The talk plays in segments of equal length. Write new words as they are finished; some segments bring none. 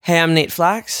Hey, I'm Nate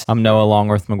Flax. I'm Noah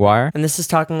Longworth McGuire. And this is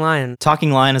Talking Lion.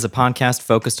 Talking Lion is a podcast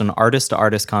focused on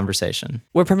artist-to-artist conversation.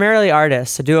 We're primarily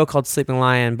artists, a duo called Sleeping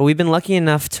Lion, but we've been lucky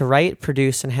enough to write,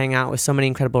 produce, and hang out with so many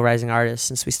incredible rising artists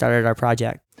since we started our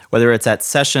project. Whether it's at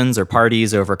sessions or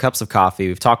parties over cups of coffee,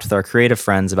 we've talked with our creative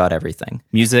friends about everything.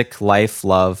 Music, life,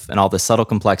 love, and all the subtle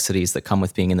complexities that come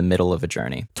with being in the middle of a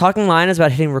journey. Talking Lion is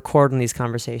about hitting record on these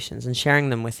conversations and sharing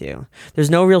them with you.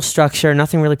 There's no real structure,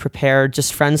 nothing really prepared,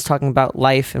 just friends talking about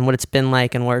life and what it's been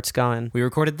like and where it's going. We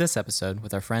recorded this episode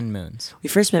with our friend Moons. We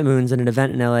first met Moons at an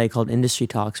event in LA called Industry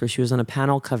Talks, where she was on a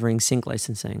panel covering sync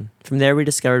licensing. From there, we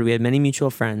discovered we had many mutual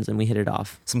friends and we hit it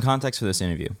off. Some context for this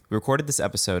interview. We recorded this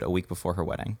episode a week before her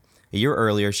wedding. A year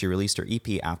earlier, she released her EP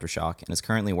Aftershock and is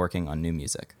currently working on new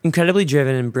music. Incredibly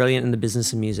driven and brilliant in the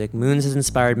business of music, Moons has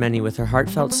inspired many with her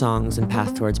heartfelt songs and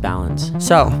path towards balance.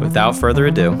 So, Without further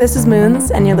ado, this is Moons,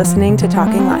 and you're listening to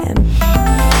Talking Lion.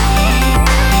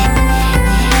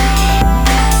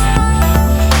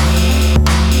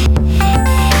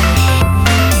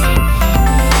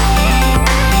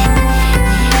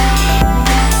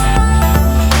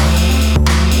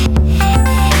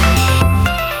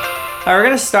 all right, we're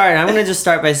going to start. I'm going to just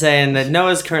start by saying that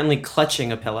Noah's currently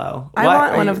clutching a pillow. I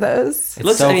want one of those. It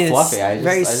looks so it's fluffy.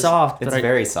 very soft. It's but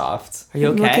very soft. Are you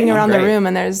I'm okay? looking around the great. room,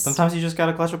 and there's Sometimes you just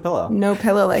gotta clutch a pillow. no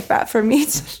pillow like that for me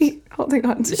to be holding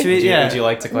on to. Should we- yeah. Would you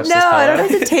like to clutch No, this pillow? I don't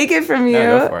have to take it from you.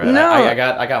 No, go for it. No,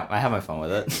 I have my phone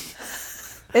with it.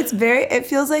 it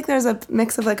feels like there's a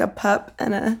mix of like a pup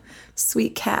and a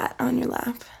sweet cat on your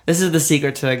lap. This is the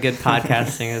secret to good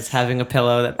podcasting is having a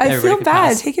pillow that I everybody feel can bad.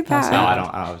 pass. Take it pass back. No,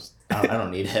 out. I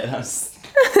don't need it.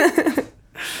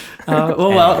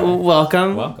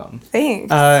 Welcome. Welcome.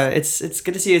 Thanks. It's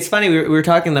good to see you. It's funny. We were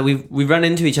talking that we've run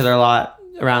into each other a lot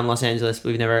around Los Angeles, but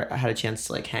we've never had a chance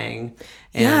to like hang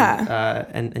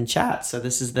and chat. So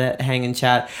this is the hang and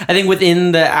chat. I think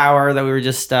within the hour that we were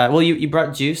just you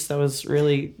brought juice that was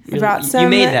really I brought some, you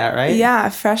made that, right? Yeah,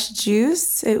 fresh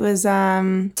juice. It was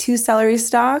 2 celery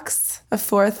stalks, a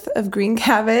fourth of green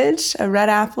cabbage, a red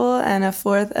apple, and a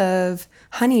fourth of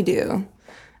honeydew.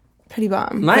 Pretty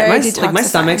bomb. My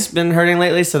stomach's been hurting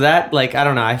lately, so that I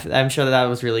don't know. I'm sure that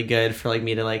was really good for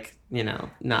me to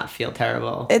not feel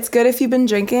terrible. It's good if you've been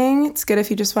drinking. It's good if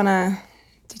you just want to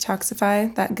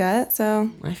detoxify that gut.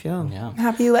 So I feel I'm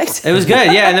happy you liked it. It was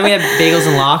good, yeah. And then we had bagels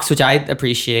and lox, which I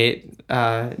appreciate.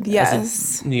 Yes.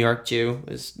 As a New York Jew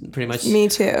is pretty much Me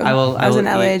too. As an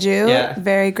LA Jew,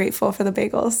 very grateful for the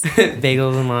bagels.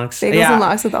 bagels and lox. Bagels and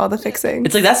lox with all the fixings.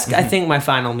 It's that's I think my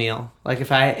final meal.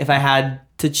 If I had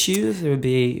to choose, it would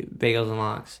be bagels and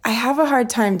lox. I have a hard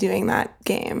time doing that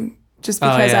game. Just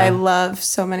because I love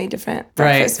so many different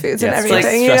breakfast foods and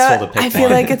everything. It's stressful to pick I feel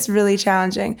like it's really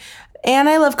challenging. And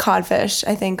I love codfish,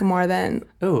 I think, more than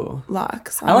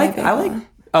lox. I like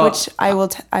which I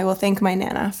will thank my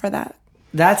Nana for that.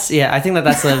 I think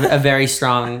that's a very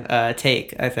strong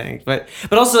take, I think. But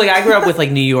also I grew up with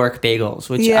New York bagels,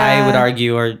 which I would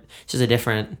argue are just a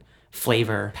different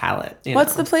flavor palette.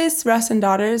 What's the place? Russ and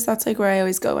Daughters? That's where I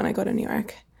always go when I go to New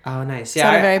York. Oh, nice.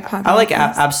 Yeah, very popular I like place.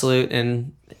 Absolute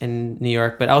in New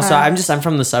York, but also I'm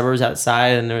from the suburbs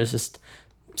outside, and there was just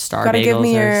Star Gotta Bagels. Give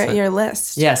me your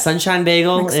list. Yeah, Sunshine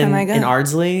Bagel in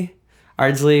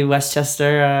Ardsley,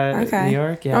 Westchester, New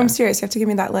York. Yeah, I'm serious. You have to give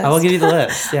me that list. I will give you the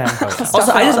list. Yeah.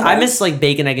 Also, I miss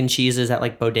bacon, egg, and cheeses at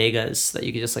bodegas that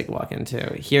you could just walk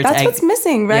into. Here, that's what's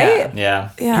missing, right? Yeah.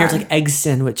 Here it's egg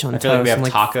sandwich on I toast. feel like we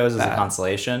have tacos as a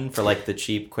consolation for the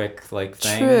cheap, quick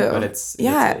thing. True. But it's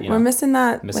we're missing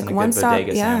that missing a one good stop.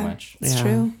 bodega sandwich. It's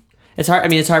true. It's hard. I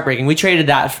mean, it's heartbreaking. We traded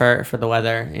that for the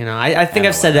weather. I think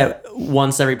I've said that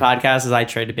once every podcast is I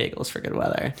traded bagels for good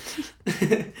weather.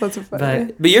 That's so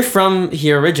funny. But you're from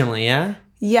here originally, yeah?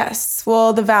 Yes.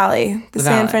 Well, the Valley, the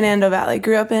San Valley. Fernando Valley.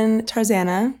 Grew up in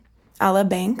Tarzana. Alla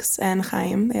Banks and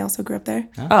Chaim, they also grew up there.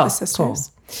 Oh, the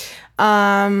sisters. Cool.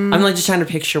 I'm just trying to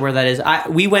picture where that is.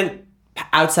 We went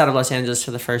outside of Los Angeles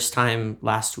for the first time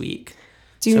last week.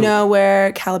 Do you know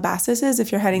where Calabasas is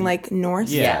if you're heading north?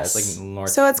 Yeah, Yes. it's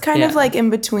north. So it's kind of in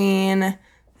between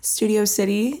Studio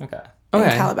City and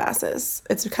Calabasas.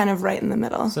 It's kind of right in the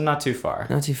middle. So not too far.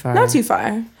 Not too far. Not too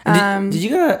far. Did you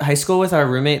go to high school with our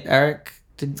roommate, Eric?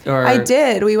 I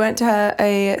did. We went to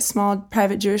a small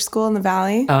private Jewish school in the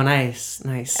Valley. Oh, nice.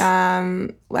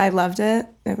 I loved it.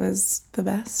 It was the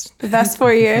best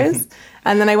 4 years.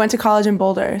 And then I went to college in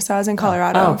Boulder, so I was in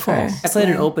Colorado. Cool. I played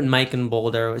an open mic in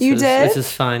Boulder, which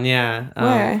was fun. Yeah,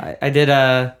 Where? I did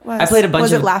I played a bunch.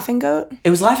 Was it Laughing Goat?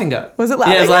 It was Laughing Goat. Was it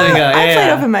Laughing Goat? Yeah, it was Laughing Goat. I played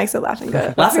open mics at Laughing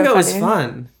Goat. Laughing Goat was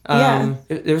fun. Yeah.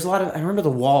 There was a lot of. I remember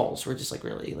the walls were just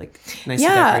really nicely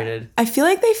decorated. I feel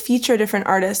like they feature different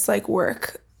artists'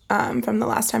 work. from the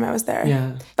last time I was there.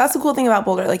 Yeah. That's the cool thing about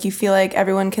Boulder. Like, you feel like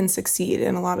everyone can succeed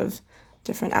in a lot of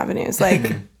different avenues.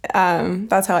 Like,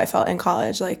 that's how I felt in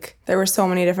college. Like, there were so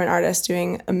many different artists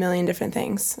doing a million different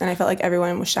things, and I felt like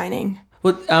everyone was shining.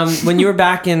 Well, when you were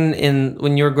back in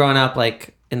when you were growing up,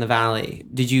 like in the Valley,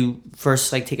 did you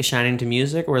first like take a shining to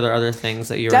music, or were there other things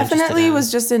that you were Definitely interested in?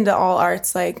 was just into all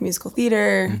arts, like musical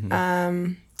theater,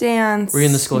 dance. Were you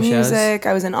in the school shows? music.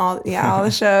 I was in all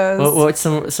the shows. What's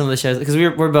some of the shows? Because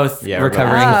we're both Yeah, we're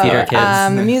recovering both. theater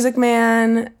kids. The Music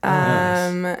Man.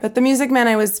 Nice. But the Music Man,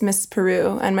 I was Miss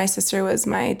Peru, and my sister was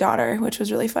my daughter, which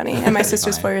was really funny. And my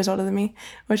sister's funny. 4 years older than me,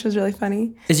 which was really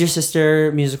funny. Is your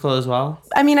sister musical as well?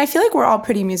 I mean, I feel like we're all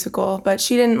pretty musical, but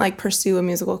she didn't like pursue a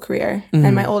musical career.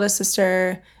 And my oldest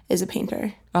sister is a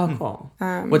painter. Oh, cool.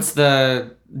 What's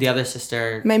the other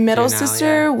sister? My middle do now?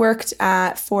 sister Yeah. worked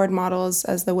at Ford Models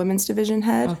as the women's division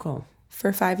head. Oh, cool.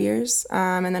 For 5 years,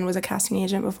 and then was a casting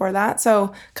agent before that.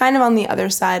 So kind of on the other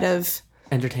side of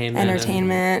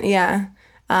Entertainment. yeah.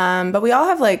 But we all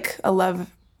have like a love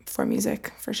for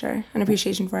music, for sure, an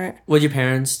appreciation for it. What'd your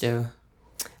parents do?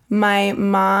 My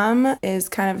mom is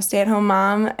kind of a stay-at-home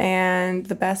mom and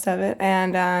the best of it.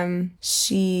 And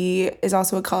she is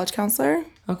also a college counselor.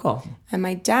 Oh, cool. And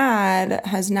my dad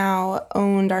has now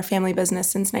owned our family business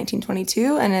since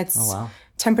 1922, and it's wow.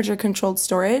 temperature-controlled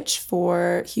storage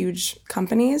for huge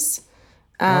companies.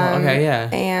 Okay, yeah.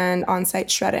 And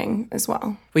on-site shredding as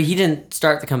well. Wait, he didn't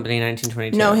start the company in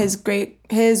 1922. No,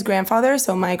 his grandfather,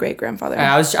 so my great-grandfather.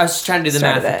 I was just trying to do the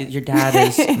math. Started it. Your dad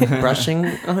is brushing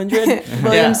 100?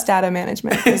 Williams Data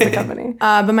Management is the company.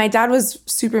 But my dad was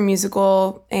super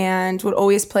musical and would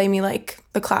always play me like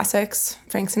the classics,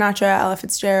 Frank Sinatra, Ella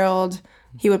Fitzgerald.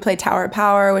 He would play Tower of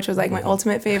Power, which was like my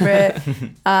ultimate favorite.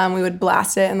 We would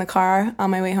blast it in the car on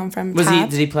my way home from Tap.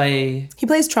 Did he play? He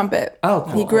plays trumpet. Oh,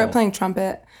 cool. He grew up playing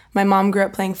trumpet. My mom grew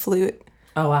up playing flute.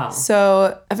 Oh, wow.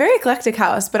 So a very eclectic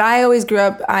house, but I always grew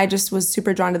up, I just was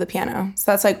super drawn to the piano.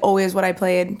 So that's like always what I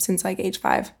played since like age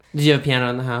 5. Did you have a piano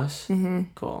in the house? Mm-hmm.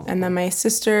 Cool. And then my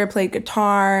sister played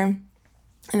guitar,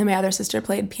 and then my other sister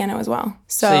played piano as well.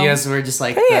 So you guys were just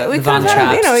like we the could Von have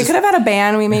had, Trapps. we could have had a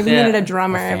band. We maybe Yeah. needed a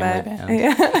drummer, family but band.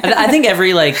 yeah. I think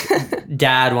every like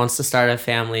dad wants to start a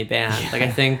family band. Like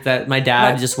I think that my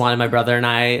dad just wanted my brother and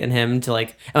I and him to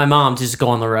like, and my mom to just go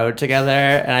on the road together.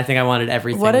 And I think I wanted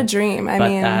everything. What a dream. I but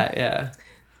mean, that, yeah.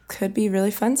 could be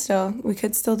really fun still. We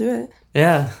could still do it.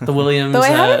 Yeah, the Williams. Though I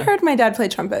haven't heard my dad play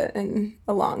trumpet in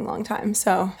a long, long time,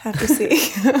 so have to see.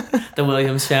 The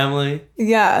Williams family.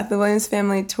 Yeah, the Williams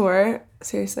family tour.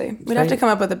 Seriously. We'd have to Right. come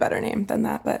up with a better name than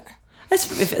that, but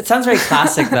It sounds very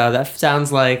classic though. That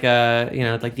sounds like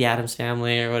like the Addams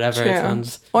Family or whatever. true. It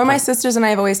sounds. Or my sisters and I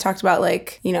have always talked about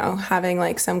like, having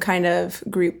like some kind of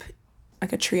group,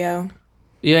 like a trio.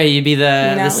 Yeah, you'd be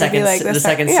the we'd be second like the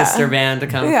second yeah. sister band to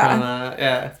come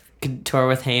Yeah. from. Could tour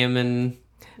with Haim and.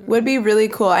 Would be really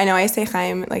cool. I know I say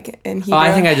Chaim like in Hebrew. Oh,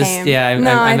 I think I Chaim. just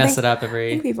No, I mess think- it up I think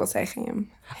every. people say Chaim.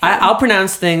 I'll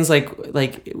pronounce things like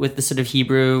with the sort of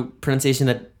Hebrew pronunciation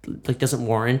that like doesn't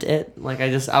warrant it. Like I'll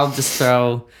just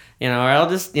throw or I'll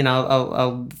just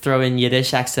I'll throw in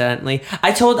Yiddish accidentally.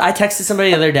 I texted somebody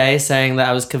the other day saying that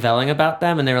I was cavelling about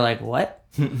them, and they were like, "What?"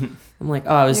 I'm like,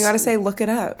 "Oh, I was." You got to say look it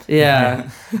up. Yeah,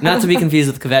 not to be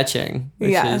confused with kvetching.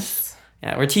 Which Yes. is,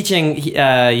 yeah, we're teaching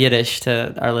Yiddish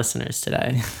to our listeners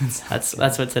today. That's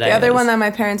what today. The other is. one that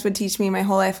my parents would teach me my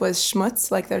whole life was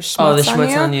schmutz, like there's schmutz, Oh, the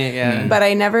schmutz on on you, yeah. But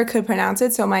I never could pronounce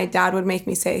it, so my dad would make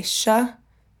me say shamutz,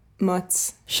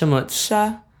 Shemutz.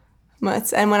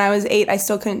 shamutz. And when I was 8, I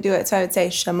still couldn't do it, so I would say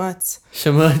shamutz.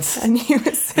 Shemutz. And he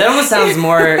would say, That almost sounds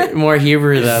more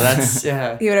Hebrew though. That's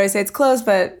yeah. he would always say it's close,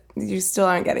 but you still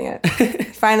aren't getting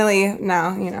it. Finally,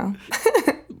 now,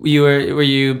 Were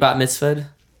you bat mitzvahed?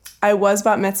 I was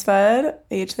bat mitzvahed,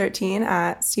 age 13,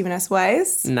 at Stephen S.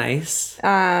 Weiss. Nice.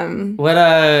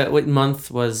 What month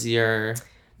was your?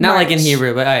 Not like in March.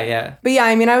 Hebrew, but yeah. But yeah,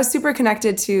 I mean, I was super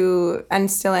connected to,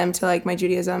 and still am, to like my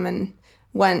Judaism, and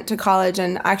went to college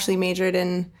and actually majored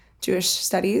in Jewish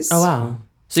studies. Oh wow.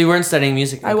 So you weren't studying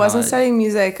music? I wasn't studying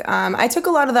music. I took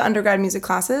a lot of the undergrad music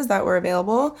classes that were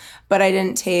available, but I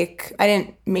didn't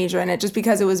major in it just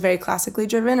because it was very classically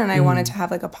driven, and I wanted to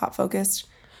have like a pop focused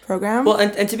program. Well,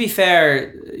 and to be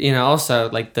fair, also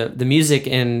like the music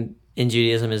in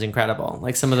Judaism is incredible.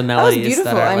 Like some of the that was melodies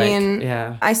beautiful. that are I like, mean,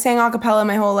 yeah. I sang a cappella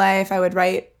my whole life. I would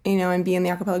write, and be in the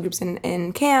a cappella groups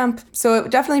in camp. So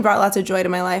it definitely brought lots of joy to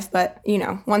my life. But,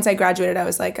 once I graduated, I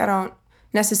was like, I don't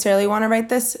necessarily want to write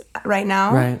this right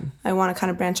now. Right. I want to kind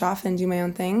of branch off and do my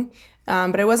own thing.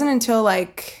 But it wasn't until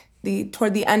like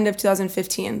toward the end of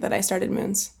 2015 that I started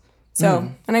Moons.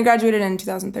 So, and I graduated in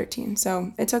 2013.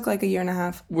 So it took like a year and a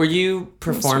half. Were you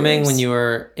performing when you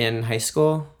were in high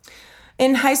school?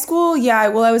 In high school, yeah.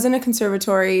 Well, I was in a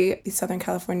conservatory, the Southern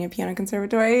California Piano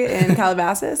Conservatory in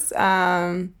Calabasas.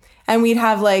 And we'd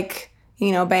have like,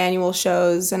 you know, biannual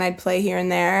shows, and I'd play here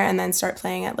and there and then start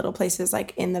playing at little places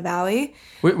like in the valley.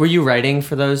 Were you writing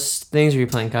for those things, or were you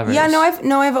playing covers? Yeah,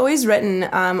 I've always written,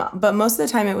 but most of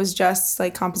the time it was just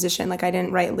like composition. Like I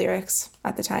didn't write lyrics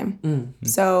at the time. Mm-hmm.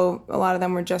 So a lot of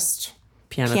them were just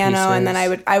piano and then I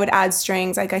would add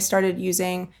strings. Like I started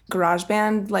using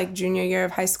GarageBand like junior year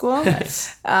of high school.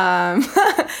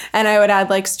 And I would add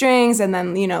like strings and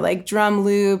then, you know, like drum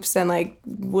loops, and like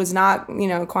was not, you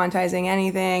know, quantizing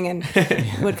anything, and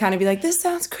would kind of be like, this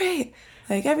sounds great.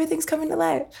 Like everything's coming to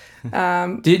life.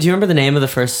 Do you remember the name of the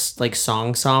first like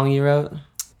song you wrote?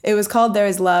 It was called There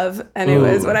Is Love, and it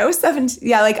was when I was 17.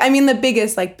 Yeah, like I mean the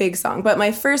biggest like big song, but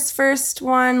my first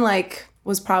one like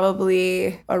was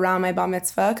probably around my bar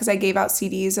mitzvah, because I gave out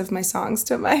CDs of my songs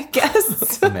to my guests.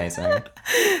 That's amazing.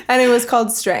 And it was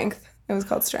called Strength. It was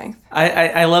called Strength.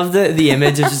 I love the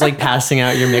image of just like passing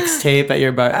out your mixtape at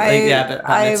your bar. But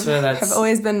bar mitzvah, I've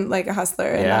always been like a hustler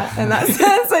in that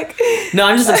sense. Like, no,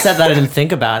 I'm just upset that I didn't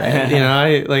think about it. You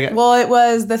know, Well, it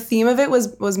was, the theme of it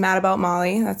was Mad About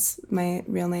Molly. That's my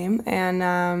real name, and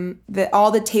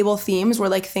all the table themes were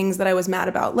like things that I was mad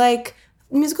about, like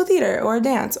musical theater or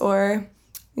dance or,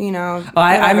 you know. Oh,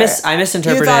 I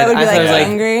misinterpreted. You thought it would be I like was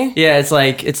angry? Yeah, it's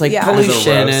like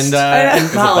pollution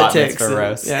and politics.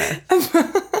 Roast. Yeah.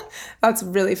 That's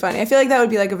really funny. I feel like that would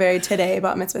be like a very today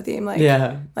bat mitzvah theme. Like,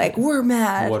 like we're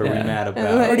mad. What are we mad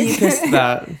about? Like, What are you pissed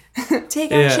about?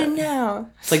 Take action now.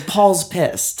 It's like Paul's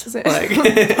pissed.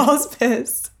 Like Paul's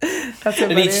pissed. That's so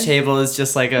and funny. each table is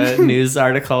just like a news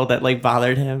article that like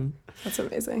bothered him. That's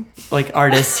amazing. Like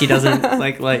artists he doesn't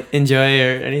like enjoy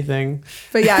or anything.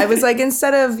 But yeah, it was like,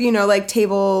 instead of, you know, like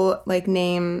table, like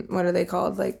name, what are they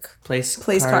called? Like place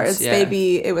cards. Yeah.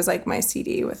 it was like my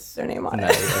CD with their name on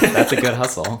it. That's a good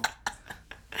hustle.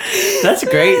 That's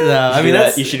great though. I mean,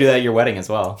 you should do that at your wedding as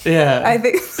well. Yeah. I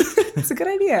think it's a good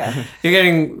idea. You're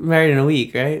getting married in a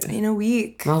week, right? In a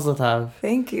week. Mazel tov.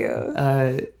 Thank you.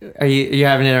 Are you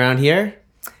having it around here?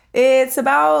 It's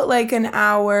about like an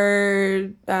hour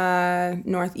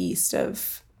northeast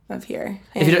of here.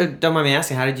 If you don't mind me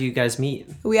asking, how did you guys meet?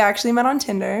 We actually met on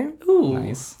Tinder. Ooh,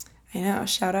 Nice. I know,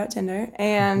 shout out Tinder.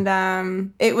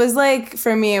 And it was like,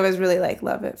 for me, it was really like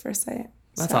love at first sight.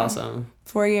 That's So, awesome.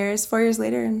 4 years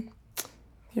later, and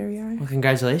here we are. Well,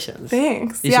 congratulations.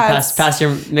 Thanks. You should pass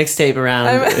your mixtape around.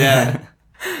 Yeah.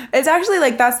 It's actually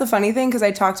like, that's the funny thing, because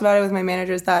I talked about it with my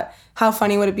managers, that how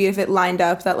funny would it be if it lined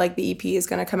up that like the EP is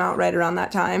going to come out right around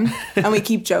that time. And we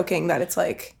keep joking that it's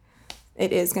like,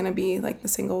 it is going to be like the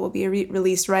single will be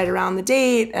released right around the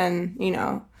date, and, you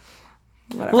know,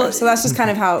 whatever. Well, so that's just kind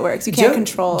of how it works. You can't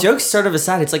control. Jokes sort of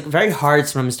aside, it's like very hard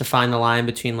sometimes to find the line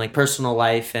between like personal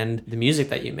life and the music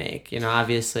that you make. You know,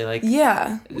 obviously, like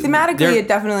Yeah.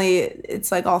 Thematically,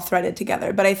 it's like all threaded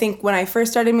together. But I think when I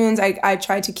first started Moons, I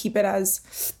tried to keep it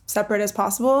as separate as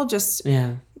possible, just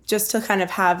to kind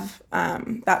of have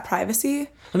that privacy.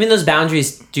 I mean, those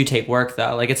boundaries do take work,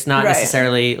 though. Like, it's not Right.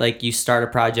 necessarily like you start a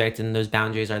project and those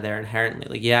boundaries are there inherently.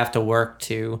 Like, you have to work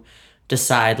to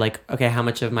decide, like, okay, how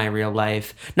much of my real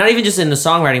life, not even just in the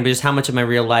songwriting, but just how much of my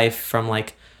real life from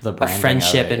like The a branding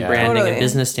friendship of it, and yeah. branding Totally. and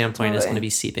business standpoint is Totally. going to be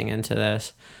seeping into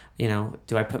this. You know,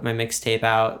 do I put my mixtape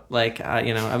out like,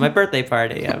 you know, at my birthday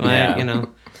party? At my, Yeah. you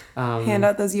know, Hand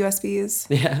out those USBs.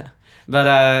 yeah.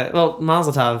 But well,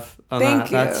 Mazel Tov on Thank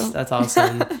that. you. That's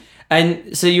awesome.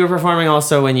 And so you were performing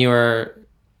also when you were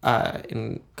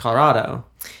in Colorado.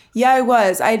 Yeah, I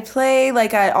was. I'd play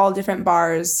like at all different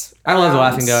bars. I love the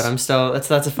around. Laughing Goat. I'm still that's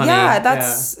a funny. Yeah,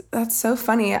 that's so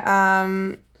funny.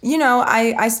 You know,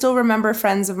 I still remember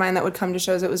friends of mine that would come to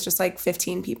shows. It was just like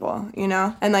 15 people, you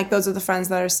know, and like those are the friends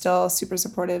that are still super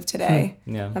supportive today.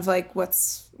 Yeah. Of like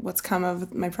what's come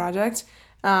of my project.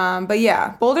 But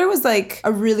yeah, Boulder was like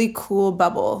a really cool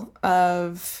bubble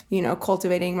of, you know,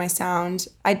 cultivating my sound.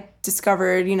 I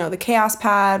discovered, you know, the Chaos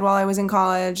Pad while I was in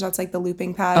college. That's like the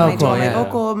looping pad. Oh, and I do all cool, my yeah.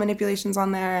 vocal manipulations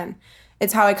on there. And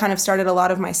it's how I kind of started a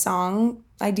lot of my song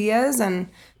ideas. And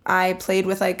I played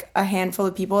with like a handful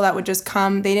of people that would just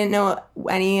come. They didn't know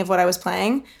any of what I was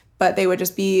playing, but they would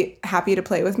just be happy to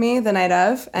play with me the night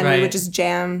of. And we Right. would just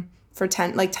jam for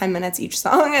 10 minutes each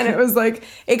song. And it was like,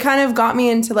 it kind of got me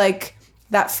into like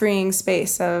that freeing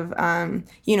space of,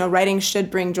 you know, writing should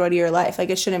bring joy to your life.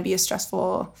 Like it shouldn't be a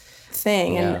stressful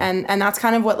thing. Yeah. And that's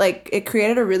kind of what like, it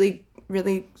created a really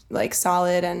really like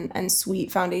solid and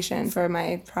sweet foundation for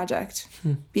my project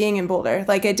being in Boulder.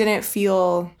 Like it didn't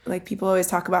feel like people always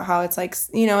talk about how it's like,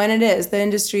 you know, and it is, the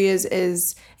industry is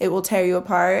it will tear you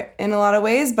apart in a lot of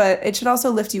ways, but it should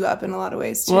also lift you up in a lot of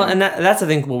ways too. Well, and that's I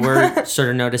think what we're sort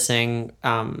of noticing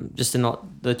just in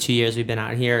the 2 years we've been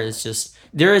out here is just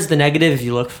there is the negative if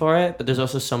you look for it, but there's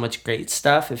also so much great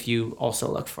stuff if you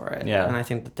also look for it. Yeah. And I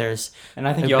think that there's And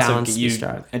I think you also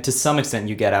and to some extent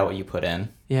you get out what you put in.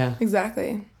 Yeah.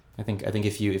 Exactly. I think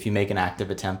if you make an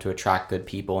active attempt to attract good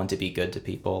people and to be good to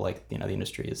people, like, you know, the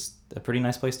industry is a pretty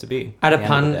nice place to be. A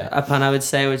pun I would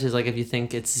say, which is like if you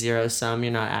think it's zero sum,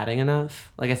 you're not adding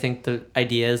enough. Like I think the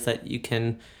idea is that you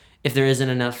can, if there isn't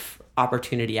enough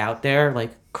opportunity out there,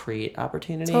 like create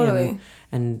opportunity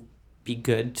and be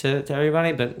good to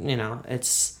everybody. But you know,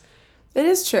 it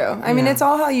is true. I mean, it's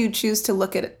all how you choose to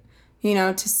look at it, you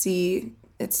know, to see.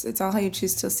 It's all how you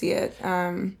choose to see it.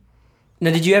 Now,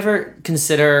 did you ever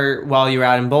consider while you were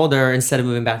out in Boulder, instead of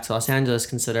moving back to Los Angeles,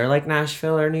 consider like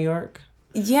Nashville or New York?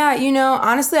 Yeah, you know,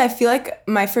 honestly, I feel like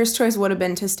my first choice would have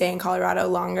been to stay in Colorado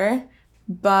longer,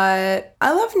 but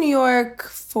I love New York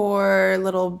for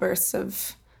little bursts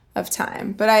of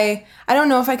time. But I don't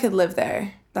know if I could live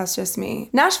there. That's just me.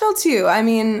 Nashville too. I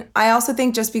mean, I also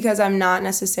think just because I'm not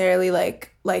necessarily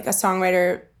like a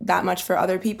songwriter that much for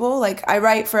other people. Like I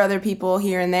write for other people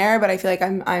here and there, but I feel like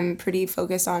I'm pretty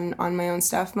focused on my own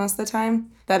stuff most of the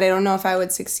time. That I don't know if I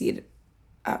would succeed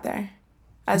out there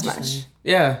as much.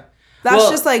 Yeah. That's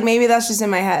just like, maybe that's just in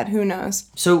my head. Who knows?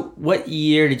 So what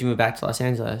year did you move back to Los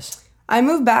Angeles? I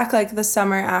moved back like the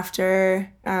summer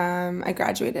after I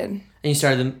graduated. And you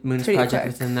started the Moons Pretty project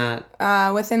quick. within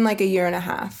that? Within like a year and a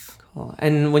half. Cool.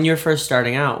 And when you were first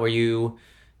starting out, were you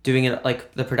doing it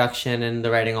like the production and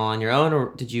the writing all on your own,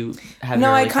 or did you have your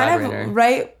I early kind collaborator?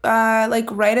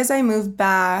 of right as I moved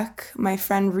back, my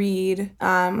friend Reed,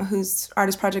 whose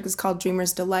artist project is called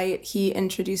Dreamer's Delight, he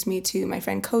introduced me to my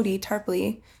friend Cody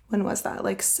Tarpley. When was that?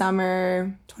 Like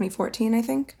summer 2014, I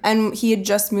think. And he had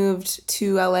just moved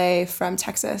to LA from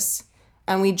Texas.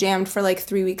 And we jammed for like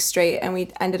 3 weeks straight, and we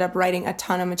ended up writing a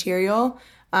ton of material.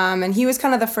 And he was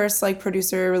kind of the first like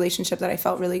producer relationship that I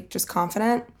felt really just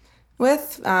confident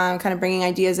with, kind of bringing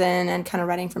ideas in and kind of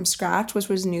writing from scratch, which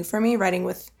was new for me, writing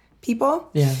with people.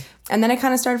 Yeah. And then it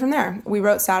kind of started from there. We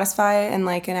wrote Satisfy in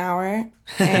like an hour,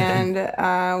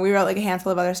 and we wrote like a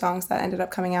handful of other songs that ended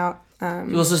up coming out.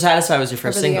 Well, so Satisfy was your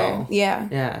first single. Yeah.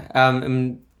 Yeah.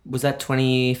 And was that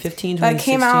 2015, 2016? That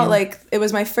came out like, it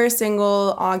was my first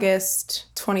single, August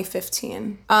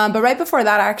 2015. But right before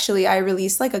that, actually, I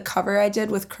released like a cover I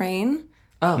did with Crane.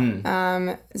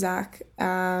 Oh. Zach.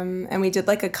 And we did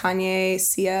like a Kanye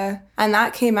Sia. And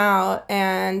that came out,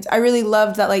 and I really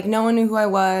loved that like no one knew who I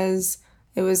was.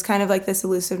 It was kind of like this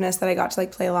elusiveness that I got to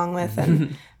like play along with.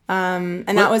 And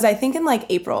that was, I think, in like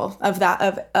April of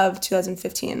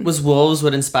 2015. Was Wolves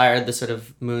what inspired the sort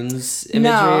of Moons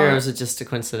imagery, or was it just a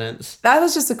coincidence? That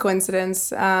was just a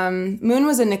coincidence. Moon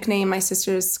was a nickname my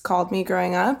sisters called me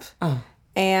growing up. Oh.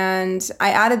 And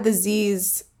I added the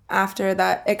Z's after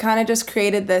that. It kind of just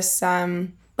created this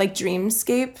like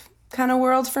dreamscape kind of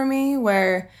world for me,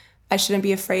 where I shouldn't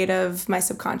be afraid of my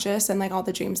subconscious and like all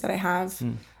the dreams that I have.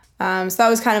 So that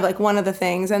was kind of like one of the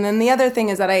things. And then the other thing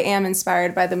is that I am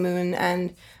inspired by the moon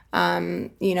and,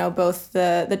 you know, both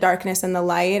the darkness and the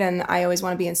light. And I always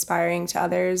want to be inspiring to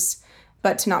others,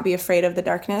 but to not be afraid of the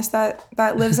darkness that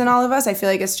lives in all of us. I feel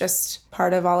like it's just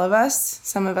part of all of us.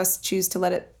 Some of us choose to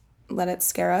let it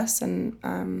scare us. And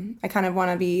I kind of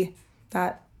want to be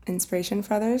that inspiration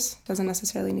for others. Doesn't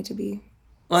necessarily need to be.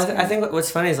 Well, I think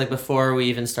what's funny is like before we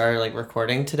even started like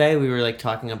recording today, we were like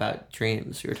talking about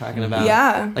dreams. We were talking about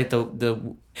like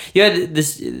the you had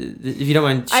this, if you don't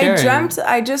mind sharing.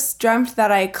 I just dreamt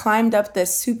that I climbed up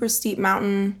this super steep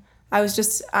mountain. I was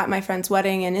just at my friend's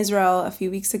wedding in Israel a few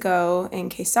weeks ago in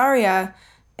Caesarea,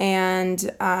 and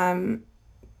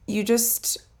you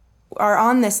just are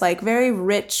on this like very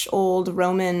rich old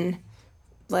Roman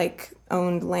like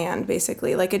owned land,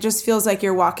 basically. Like it just feels like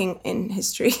you're walking in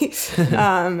history.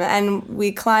 And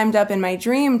we climbed up in my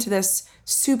dream to this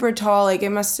super tall, like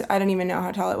I don't even know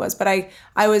how tall it was, but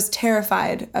I was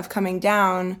terrified of coming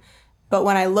down. But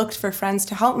when I looked for friends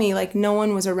to help me, like no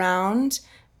one was around.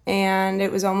 And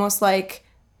it was almost like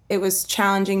it was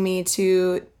challenging me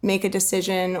to make a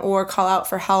decision or call out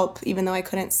for help, even though I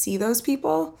couldn't see those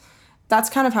people. That's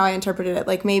kind of how I interpreted it.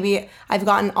 Like maybe I've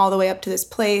gotten all the way up to this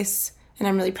place, and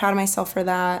I'm really proud of myself for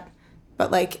that.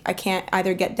 But like I can't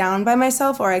either get down by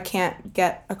myself or I can't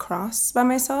get across by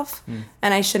myself.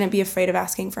 And I shouldn't be afraid of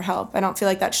asking for help. I don't feel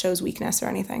like that shows weakness or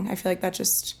anything. I feel like that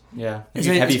just... Yeah.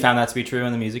 Have you found that to be true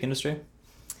in the music industry?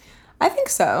 I think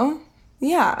so.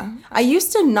 Yeah. I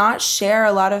used to not share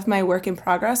a lot of my work in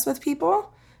progress with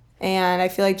people. And I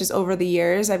feel like just over the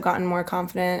years, I've gotten more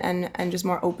confident and just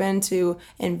more open to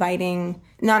inviting,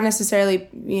 not necessarily,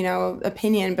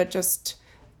 opinion, but just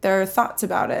their thoughts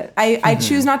about it. I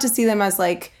choose not to see them as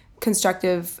like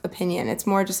constructive opinion. It's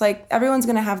more just like everyone's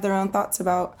going to have their own thoughts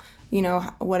about,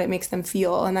 what it makes them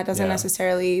feel. And that doesn't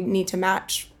necessarily need to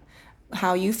match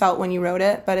how you felt when you wrote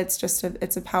it, but it's just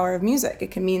it's a power of music.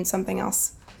 It can mean something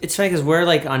else. It's funny because we're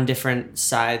like on different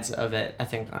sides of it, I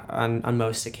think, on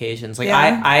most occasions. Like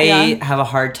I have a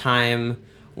hard time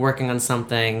working on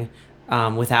something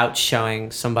without showing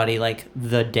somebody like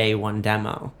the day one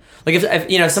demo. Like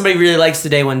if somebody really likes the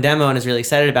day one demo and is really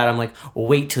excited about it, I'm like, well,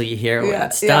 wait till you hear when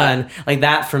it's done. Like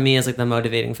that for me is like the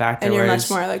motivating factor. And you're much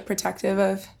more like protective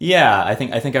of. Yeah, I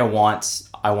think I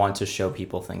want to show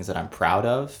people things that I'm proud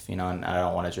of, and I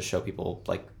don't want to just show people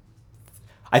like.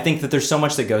 I think that there's so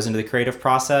much that goes into the creative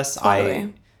process.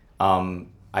 Totally.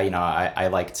 I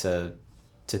like to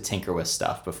tinker with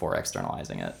stuff before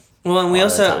externalizing it. Well,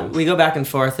 and we go back and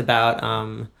forth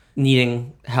about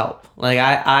needing help. Like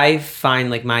I find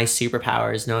like my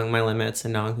superpower is knowing my limits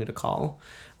and knowing who to call.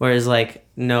 Whereas like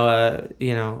Noah,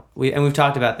 we've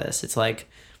talked about this. It's like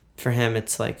for him,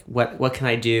 it's like what can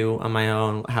I do on my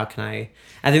own? How can I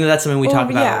think that's something we talk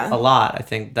about a lot. I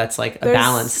think that's like a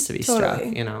balance to be struck,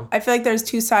 I feel like there's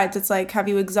two sides. It's like, have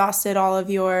you exhausted all of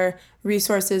your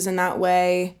resources in that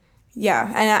way?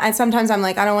 Yeah. And sometimes I'm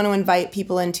like, I don't want to invite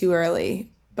people in too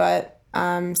early, but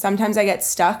sometimes I get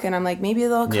stuck and I'm like, maybe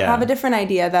they'll have a different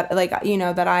idea that like,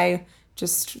 that I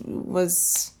just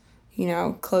was,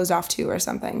 closed off to or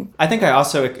something. I think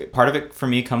part of it for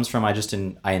me comes from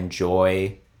I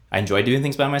enjoy doing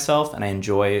things by myself, and I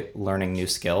enjoy learning new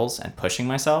skills and pushing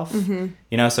myself.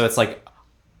 Mm-hmm. So it's like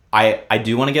I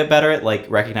do want to get better at like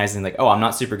recognizing like, oh, I'm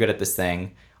not super good at this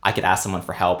thing. I could ask someone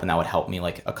for help and that would help me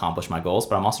like accomplish my goals.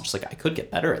 But I'm also just like, I could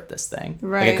get better at this thing.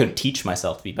 Right. Like I could teach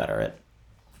myself to be better at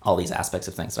all these aspects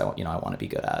of things that I want to be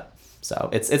good at. So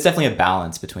it's definitely a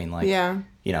balance between like,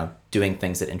 doing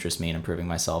things that interest me and improving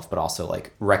myself, but also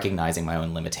like recognizing my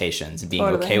own limitations and being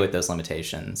okay with those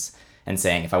limitations. And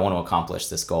saying, if I want to accomplish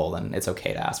this goal, then it's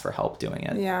okay to ask for help doing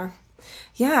it. Yeah.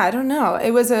 Yeah, I don't know. I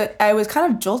was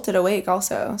kind of jolted awake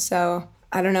also. So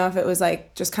I don't know if it was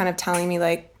like just kind of telling me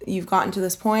like, you've gotten to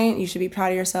this point, you should be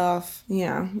proud of yourself,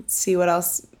 see what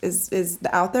else is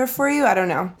out there for you. I don't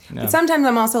know. Yeah. But sometimes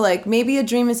I'm also like, maybe a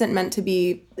dream isn't meant to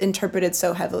be interpreted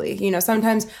so heavily.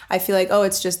 Sometimes I feel like, oh,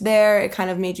 it's just there. It kind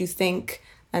of made you think,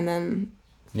 and then...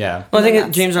 Yeah. Well, I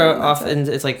think dreams are often,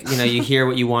 it's like, you hear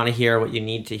what you want to hear, what you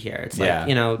need to hear. It's like,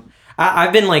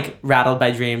 I've been like rattled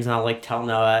by dreams and I'll like tell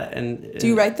Noah. And do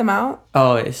you write them out?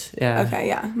 Always. Yeah. Okay.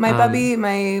 Yeah. My bubby,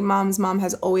 my mom's mom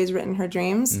has always written her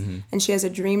dreams, and she has a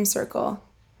dream circle.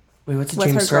 Wait, what's a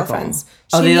dream circle? With her girlfriends.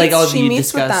 She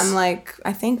meets with them like,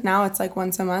 I think now it's like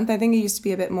once a month. I think it used to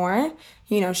be a bit more.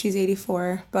 She's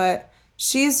 84, but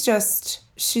she's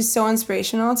so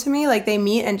inspirational to me. Like they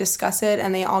meet and discuss it,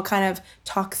 and they all kind of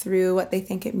talk through what they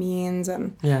think it means,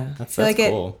 and that's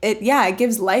cool. It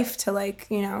gives life to like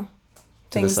to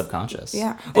the subconscious.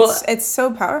 Yeah, well, it's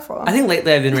so powerful. I think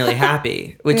lately I've been really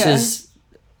happy, which is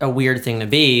a weird thing to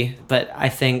be, but I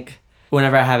think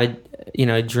whenever I have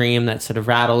a dream that sort of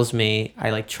rattles me, I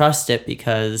like trust it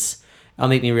because it'll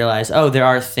make me realize, oh, there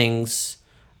are things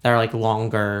that are like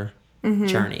longer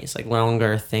journeys, like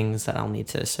longer things that I'll need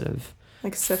to sort of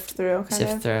like sift through.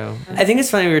 I think it's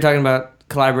funny we were talking about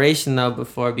collaboration though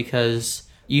before, because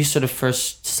you sort of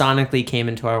first sonically came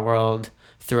into our world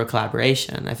through a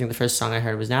collaboration. I think the first song I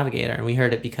heard was Navigator, and we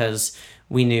heard it because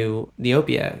we knew the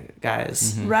Opia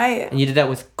guys. Mm-hmm. Right. And you did that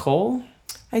with Cole?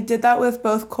 I did that with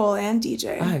both Cole and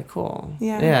DJ. Oh, cool.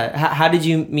 Yeah. How did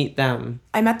you meet them?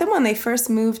 I met them when they first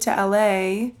moved to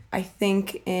LA, I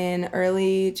think in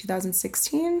early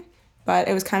 2016. But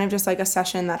it was kind of just like a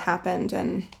session that happened,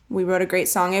 and we wrote a great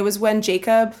song. It was when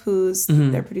Jacob, who's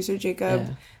their producer,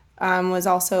 Jacob, was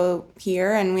also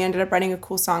here, and we ended up writing a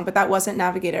cool song. But that wasn't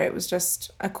Navigator. It was just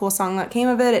a cool song that came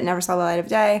of it. It never saw the light of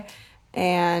day.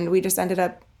 And we just ended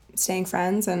up staying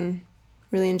friends and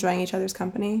really enjoying each other's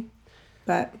company.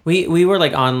 But we were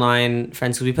like online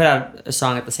friends because we put out a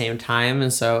song at the same time,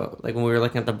 and so like when we were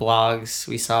looking at the blogs,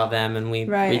 we saw them and we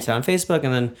reached out on Facebook.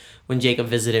 And then when Jacob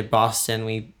visited Boston,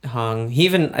 we hung. He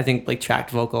even I think like tracked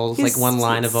vocals, like one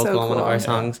line of vocal on one of our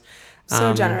songs.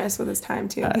 So generous with his time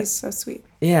too. He's so sweet.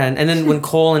 Yeah, and then when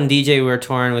Cole and DJ were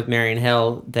touring with Marion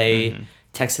Hill, they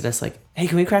texted us like, "Hey,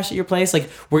 can we crash at your place? Like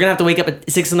we're gonna have to wake up at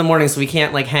 6 a.m, so we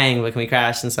can't like hang, but can we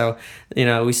crash?" And so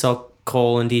we saw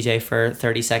Cole and DJ for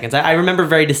 30 seconds. I remember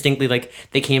very distinctly, like,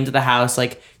 they came to the house,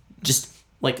 like, just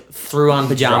like threw on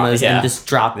pajamas and just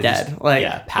dropped dead.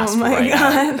 Like, passed oh my right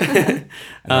God. out. And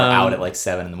we're out at like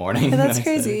 7 a.m. Yeah, that's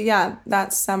crazy. Yeah,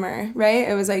 that summer, right?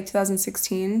 It was like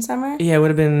 2016 summer. Yeah, it would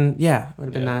have been. Yeah, it would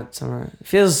have been that summer. It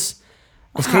feels.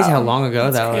 It's crazy how long ago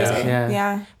that was.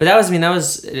 Yeah. But that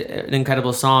was an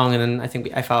incredible song, and then I think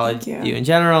I followed you in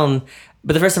general.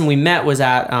 But the first time we met was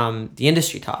at the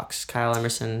Industry Talks, Kyle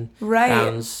Emerson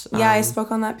Brown's. I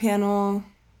spoke on that panel.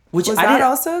 Which was that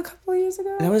also a couple of years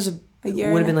ago? That was a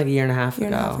year. Would have been like a year and a half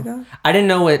ago. I didn't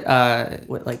know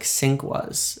what like sync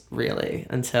was really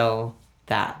until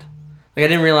that. Like I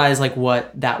didn't realize like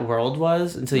what that world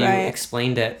was until you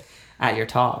explained it at your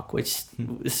talk, which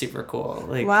is super cool.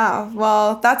 Like, wow.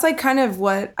 Well, that's like kind of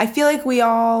what I feel like we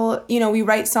all, we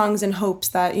write songs in hopes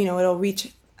that, it'll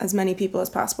reach as many people as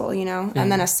possible, and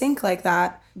then a sync like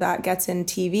that gets in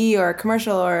TV or a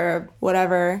commercial or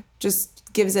whatever just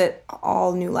gives it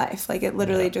all new life. Like it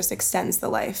literally just extends the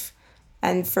life.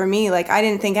 And for me, like I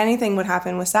didn't think anything would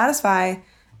happen with Satisfy,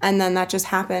 and then that just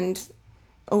happened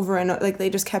over and like they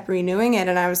just kept renewing it,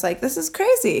 and I was like, this is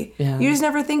crazy. Yeah. You just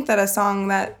never think that a song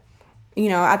that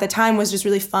at the time was just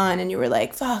really fun and you were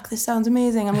like, fuck, this sounds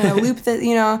amazing, I'm gonna loop this,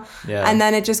 and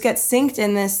then it just gets synced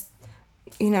in this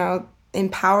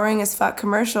empowering as fuck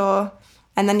commercial,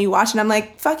 and then you watch it and I'm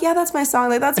like, fuck yeah, that's my song,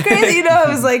 like that's crazy. It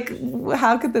was like,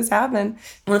 how could this happen?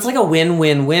 Well, it's like a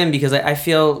win-win-win because I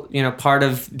feel part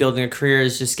of building a career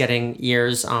is just getting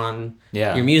ears on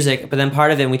your music, but then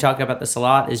part of it, and we talk about this a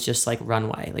lot, is just like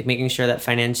runway, like making sure that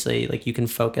financially like you can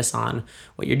focus on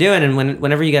what you're doing. And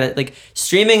whenever you get it, like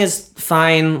streaming is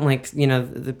fine, like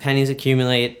the pennies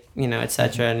accumulate,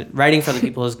 etc. And writing for other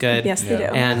people is good. Yes, they do.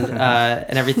 And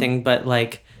everything, but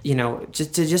like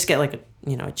just get like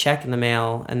a check in the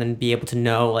mail and then be able to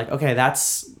know like, okay, that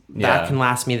can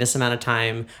last me this amount of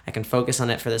time. I can focus on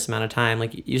it for this amount of time.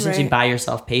 Like you essentially buy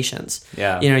yourself patience.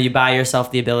 Yeah. You buy yourself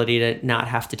the ability to not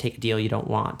have to take a deal you don't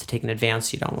want, to take an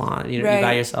advance you don't want. You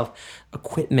buy yourself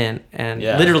equipment and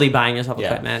literally buying yourself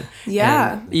equipment.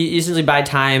 Yeah. And you essentially buy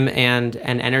time and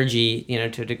energy,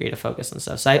 to a degree to focus and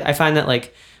stuff. So I find that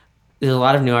like there's a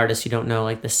lot of new artists who don't know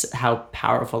like this, how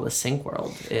powerful the sync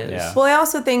world is. Yeah. Well, I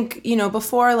also think,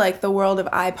 before like the world of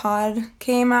iPod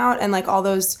came out and like all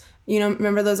those,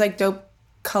 remember those like dope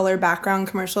color background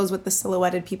commercials with the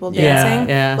silhouetted people dancing?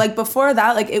 Yeah. Like before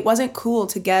that, like it wasn't cool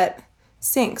to get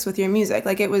syncs with your music.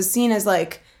 Like it was seen as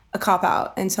like a cop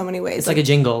out in so many ways. It's like a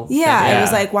jingle. Yeah. It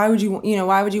was like, why would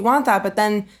you want that? But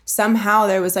then somehow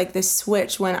there was like this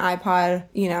switch when iPod,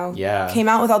 came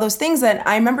out with all those things that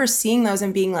I remember seeing those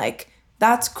and being like,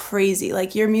 that's crazy.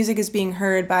 Like your music is being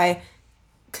heard by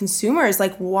consumers,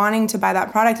 like wanting to buy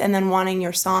that product and then wanting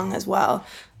your song as well.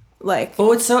 Like, well,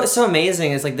 what's so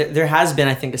amazing is like there has been,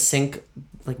 I think, a sync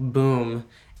like boom,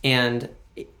 and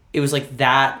it was like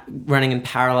that running in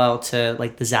parallel to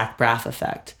like the Zach Braff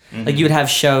effect. Mm-hmm. Like you would have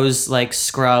shows like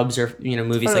Scrubs or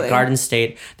movies like Garden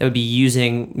State that would be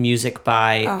using music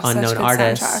by unknown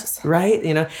artists, soundtracks. Right?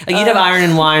 Like you'd have Iron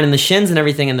and Wine and the Shins and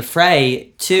everything in the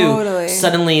Fray too. Totally.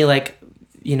 Suddenly like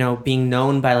being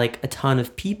known by like a ton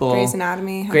of people. Grey's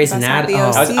Anatomy. Grey's Anatomy.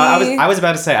 I was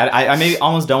about to say I maybe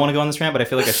almost don't want to go on this rant, but I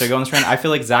feel like I should go on this rant. I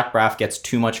feel like Zach Braff gets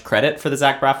too much credit for the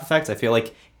Zach Braff effects. I feel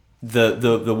like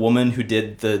the woman who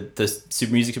did the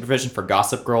music supervision for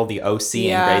Gossip Girl, the OC,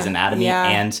 and Grey's Anatomy,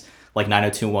 and like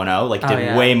 90210, like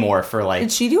did way more for like.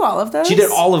 Did she do all of those? She did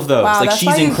all of those. Wow, like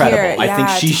she's incredible. I think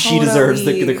she totally deserves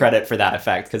the credit for that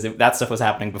effect because that stuff was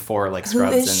happening before like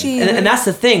Scrubs. Who is she? And that's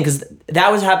the thing, because that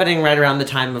was happening right around the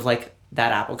time of like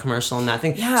that Apple commercial and that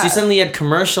thing. Yeah. So you suddenly had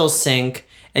commercial sync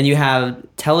and you have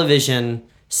television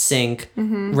sync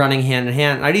running hand in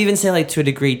hand. I'd even say like to a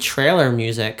degree trailer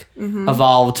music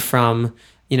evolved from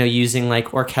using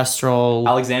like orchestral.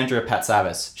 Alexandra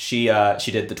Patsavas, she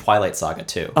did the Twilight Saga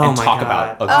too. Oh and my talk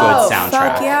God. about a good soundtrack.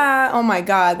 Fuck yeah. Oh my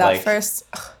God. That Like, first.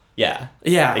 Yeah.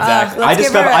 Yeah. Exactly. Let's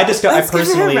give her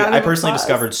a I round of personally applause.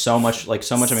 discovered so much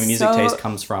of my music taste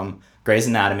comes from Grey's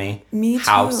Anatomy, Me too.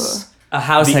 House. A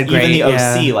House had great. Even the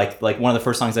OC, yeah. like one of the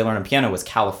first songs I learned on piano was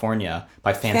California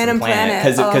by Phantom Planet.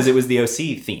 Planet because it was the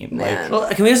OC theme. Man. Well,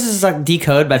 can we just like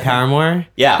Decode by Paramore?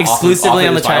 Yeah, exclusively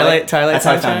on the Twilight That's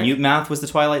how I soundtrack? found Mute Mouth was the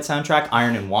Twilight soundtrack.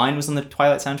 Iron and Wine was on the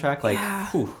Twilight soundtrack. Like,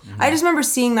 whew. I just remember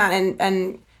seeing that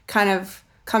and kind of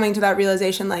coming to that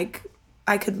realization, like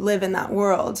I could live in that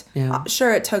world. Yeah.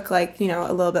 Sure, it took like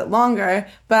a little bit longer,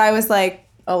 but I was like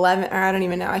 11, or I don't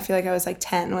even know. I feel like I was like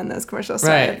 10 when those commercials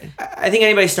started. Right. I think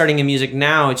anybody starting in music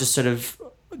now, it's just sort of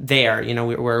there.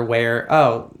 We're aware.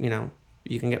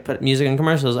 You can put music in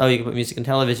commercials. Oh, you can put music in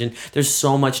television. There's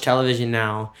so much television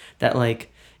now that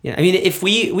like Yeah, I mean, if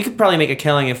we could probably make a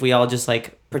killing if we all just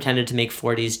like pretended to make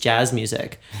 40s jazz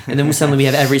music, and then suddenly we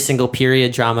have every single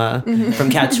period drama from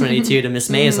Catch-22 to Miss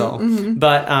Maisel.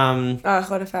 But Oh,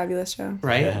 what a fabulous show!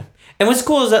 right. Yeah. And what's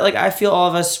cool is that like I feel all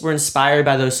of us were inspired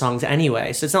by those songs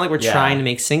anyway. So it's not like we're trying to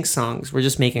make sync songs. We're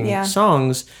just making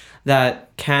songs that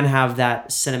can have that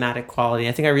cinematic quality.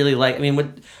 I think I really like. I mean,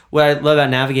 what I love about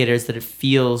Navigator is that it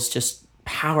feels just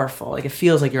powerful. Like it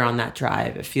feels like you're on that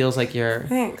drive. It feels like you're.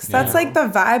 Thanks. That's like the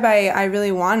vibe I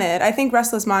really wanted. I think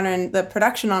Restless Modern, the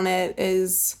production on it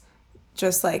is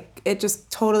just like, it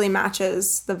just totally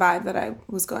matches the vibe that I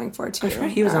was going for too.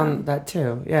 He was on that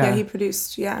too. Yeah. Yeah, he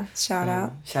produced. Yeah. Shout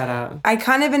out. Shout out. I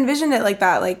kind of envisioned it like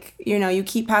that. Like, you know, you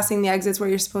keep passing the exits where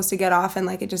you're supposed to get off and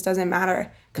like it just doesn't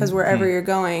matter because wherever you're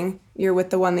going, you're with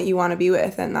the one that you want to be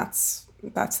with, and that's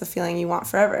the feeling you want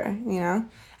forever, you know?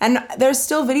 And there's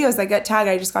still videos that get tagged.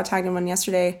 I just got tagged in one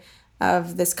yesterday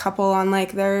of this couple on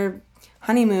like their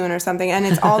honeymoon or something. And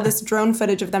it's all this drone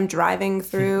footage of them driving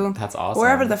through That's awesome.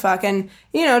 wherever the fuck. And,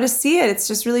 you know, to see it, it's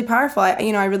just really powerful.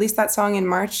 I released that song in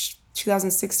March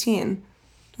 2016.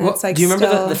 And it's like do you remember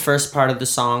still... the first part of the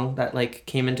song that like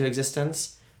came into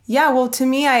existence? Yeah, well, to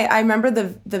me, I remember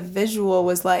the visual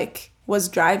was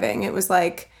driving. It was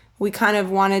like we kind of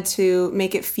wanted to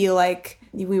make it feel like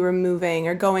we were moving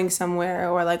or going somewhere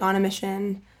or like on a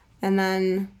mission, and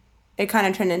then it kind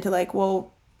of turned into like,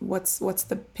 well, what's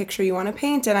the picture you want to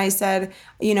paint? And I said,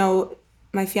 you know,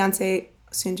 my fiance,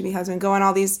 soon to be husband, go on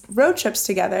all these road trips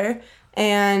together,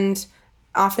 and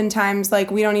oftentimes like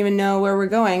we don't even know where we're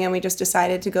going, and we just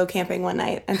decided to go camping one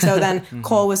night. And so then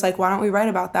Cole was like, why don't we write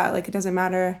about that? Like it doesn't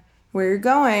matter where you're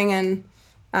going. And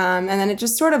then it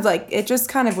just sort of like, it just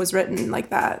kind of was written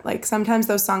like that. Like sometimes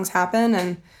those songs happen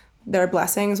and they're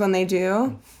blessings when they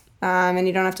do. And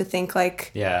you don't have to think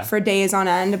like for days on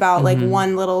end about like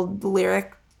one little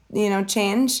lyric, you know,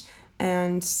 change.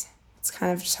 And it's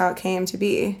kind of just how it came to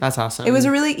be. That's awesome. It was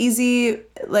a really easy,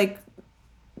 like,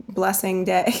 blessing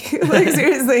day. Like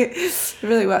seriously, it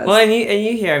really was. Well, and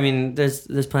you hear, I mean, there's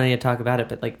plenty of talk about it,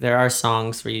 but like there are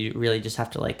songs where you really just have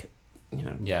to like, you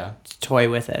know, toy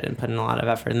with it and put in a lot of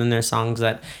effort. And then there's songs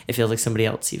that it feels like somebody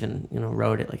else even, you know,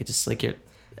 wrote it. Like it just like you're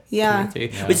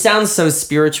which sounds so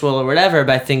spiritual or whatever,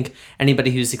 but I think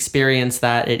anybody who's experienced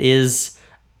that, it is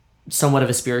somewhat of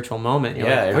a spiritual moment. You're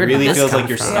like, it really feels like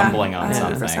you're stumbling on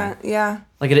something. Yeah.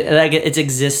 Like it's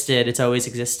existed, it's always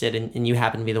existed, and you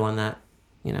happen to be the one that,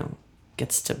 you know,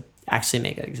 gets to actually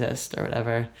make it exist or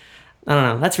whatever. I don't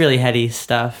know. That's really heady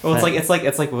stuff. Well, it's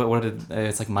like what did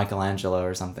it's like Michelangelo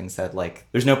or something said, like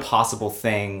there's no possible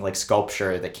thing like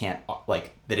sculpture that can't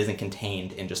like that isn't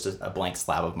contained in just a blank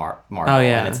slab of marble. Oh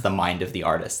yeah, and it's the mind of the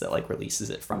artist that like releases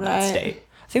it from that state.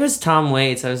 I think it was Tom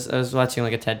Waits. I was watching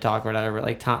like a TED Talk or whatever.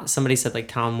 Like somebody said like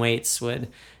Tom Waits would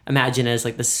imagine it as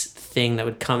like this thing that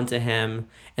would come to him,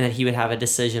 and that he would have a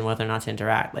decision whether or not to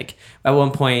interact. Like at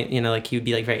one point, you know, like he would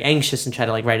be like very anxious and try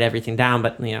to like write everything down,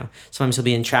 but you know, sometimes he'll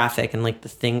be in traffic and like the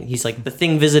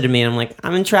thing visited me, and I'm like,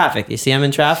 I'm in traffic. You see, I'm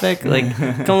in traffic. Like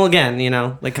come again, you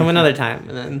know, like come another time,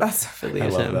 and then that's so I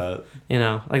love him. That. You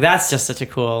know, like that's just such a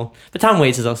cool. But Tom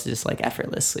Waits is also just like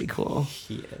effortlessly cool.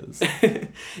 He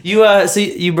is. So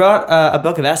you brought a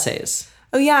book of essays.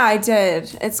 Oh yeah, I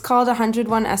did. It's called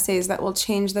 101 Essays That Will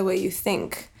Change the Way You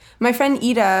Think. My friend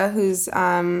Ida, who's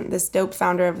this dope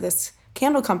founder of this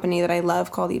candle company that I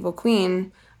love called Evil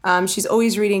Queen, she's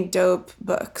always reading dope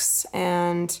books.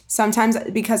 And sometimes,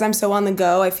 because I'm so on the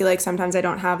go, I feel like sometimes I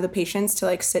don't have the patience to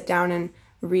like sit down and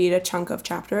read a chunk of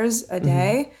chapters a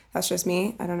day. Mm-hmm. That's just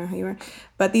me. I don't know how you are.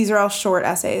 But these are all short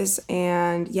essays.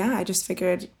 And yeah, I just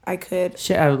figured I could...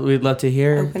 we'd love to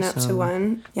hear. Open up to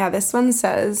one. Yeah, this one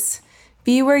says...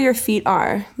 Be where your feet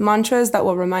are. Mantras that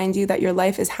will remind you that your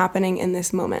life is happening in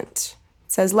this moment.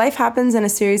 It says, life happens in a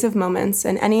series of moments,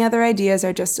 and any other ideas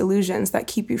are just illusions that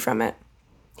keep you from it.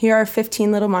 Here are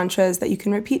 15 little mantras that you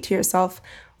can repeat to yourself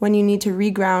when you need to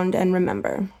reground and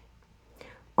remember.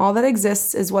 All that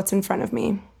exists is what's in front of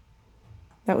me.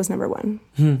 That was number 1.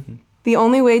 The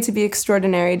only way to be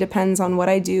extraordinary depends on what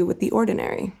I do with the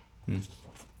ordinary.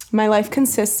 My life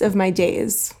consists of my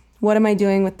days. What am I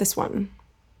doing with this one?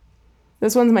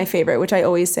 This one's my favorite, which I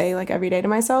always say like every day to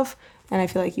myself, and I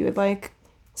feel like you would like.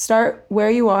 Start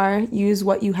where you are, use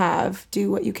what you have,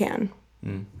 do what you can.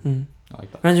 I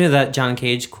like that. Reminds me of that John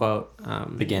Cage quote.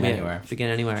 Begin anywhere. Begin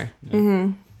anywhere. Yeah.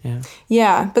 Mm-hmm.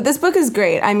 Yeah, but this book is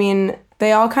great. I mean,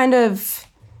 they all kind of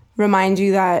remind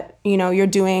you that, you know, you're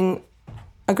doing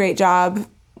a great job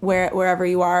wherever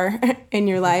you are in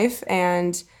your life,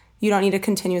 and you don't need to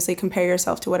continuously compare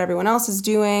yourself to what everyone else is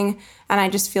doing. And I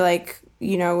just feel like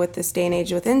you know, with this day and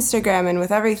age with Instagram and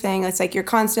with everything, it's like you're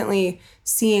constantly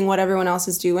seeing what everyone else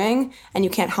is doing and you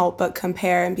can't help but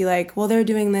compare and be like, well, they're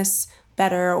doing this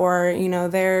better, or, you know,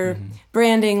 their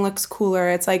branding looks cooler.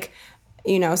 It's like,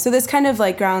 you know, so this kind of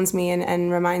like grounds me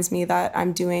and reminds me that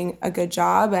I'm doing a good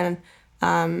job,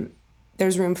 and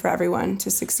there's room for everyone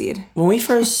to succeed. When we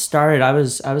first started, I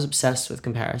was obsessed with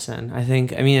comparison. I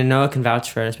mean, and Noah can vouch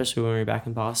for it, especially when we were back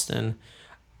in Boston.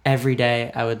 Every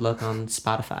day I would look on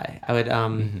Spotify. I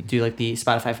would do like the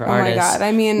Spotify for artists. Oh my God,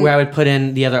 I mean, where I would put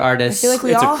in the other artists. I feel like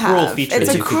we all have.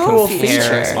 It's a cruel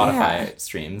feature. Spotify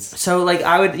streams. So like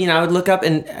I would look up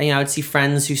and, you know, I would see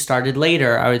friends who started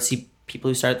later. I would see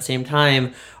people who started at the same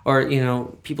time, or, you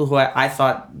know, people who I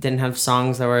thought didn't have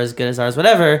songs that were as good as ours,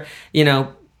 whatever, you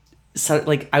know. So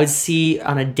like I would see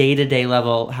on a day-to-day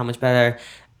level how much better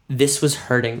this was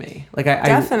hurting me. Like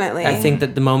Definitely. I think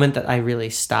that the moment that I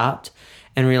really stopped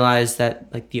and realized that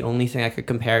like the only thing I could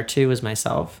compare to was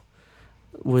myself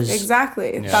was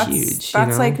exactly. huge. That's you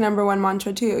know? like number one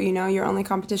mantra too. You know, your only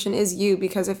competition is you,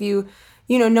 because if you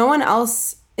know, no one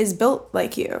else is built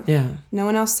like you. Yeah. No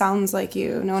one else sounds like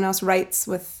you. No one else writes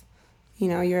with, you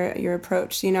know, your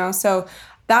approach, you know? So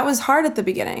that was hard at the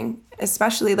beginning,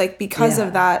 especially like because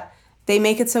of that. They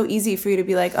make it so easy for you to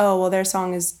be like, oh, well, their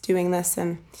song is doing this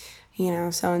and, you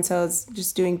know, so-and-so is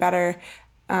just doing better.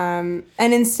 And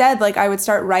instead, like, I would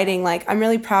start writing, like, I'm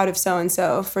really proud of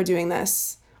so-and-so for doing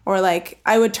this. Or, like,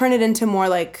 I would turn it into more,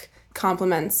 like,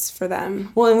 compliments for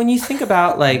them. Well, and when you think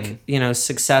about, like, you know,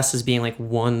 success as being, like,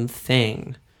 one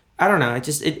thing, I don't know.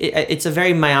 It's a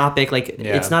very myopic, like,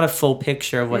 it's not a full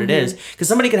picture of what it is. Because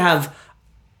somebody could have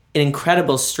an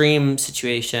incredible stream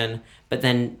situation, but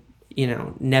then, you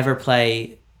know, never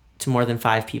play to more than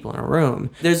 5 people in a room.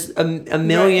 There's a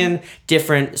million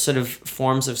different sort of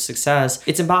forms of success.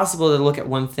 It's impossible to look at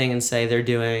one thing and say they're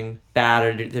doing bad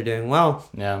or they're doing well.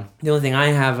 Yeah. The only thing I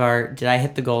have are, did I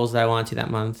hit the goals that I wanted to that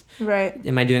month? Right.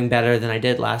 Am I doing better than I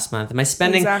did last month? Am I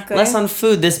spending less on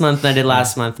food this month than I did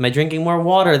last month? Am I drinking more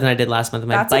water than I did last month?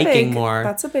 Am I biking more?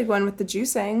 That's a big one with the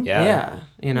juicing. Yeah.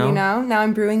 You know? Now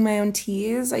I'm brewing my own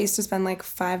teas. I used to spend like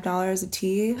 $5 a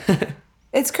tea.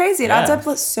 It's crazy. It adds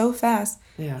up so fast.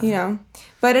 Yeah. You know,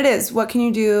 but it is. What can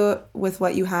you do with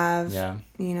what you have? Yeah.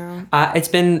 You know, it's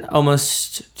been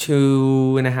almost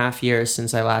 2.5 years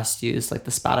since I last used like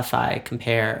the Spotify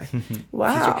compare.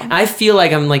 Wow. Feature. I feel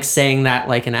like I'm like saying that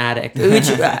like an addict, which,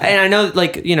 and I know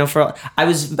like, you know, I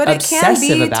was but obsessive it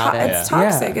can be about it. It's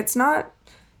toxic. It's not.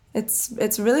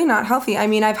 It's really not healthy. I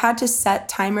mean, I've had to set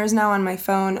timers now on my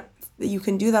phone. You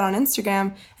can do that on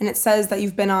Instagram, and it says that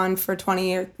you've been on for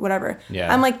 20 or whatever.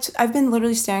 Yeah. I'm like, I've been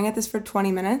literally staring at this for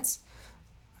 20 minutes,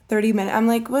 30 minutes. I'm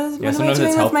like, what am I doing with my day? Sometimes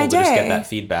it's helpful to just get that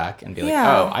feedback and be like,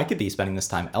 oh, I could be spending this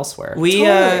time elsewhere. We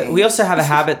also have a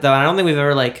habit though, and I don't think we've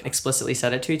ever like explicitly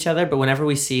said it to each other, but whenever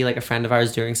we see like a friend of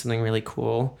ours doing something really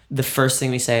cool, the first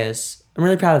thing we say is, I'm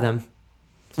really proud of them.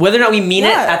 Whether or not we mean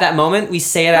it at that moment, we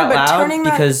say it out loud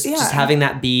because just having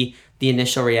that be the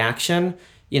initial reaction.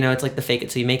 You know, it's like the fake it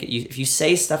till you make it. If you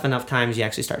say stuff enough times, you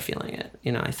actually start feeling it.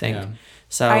 You know, I think. Yeah.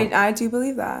 So I do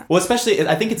believe that. Well, especially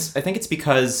I think it's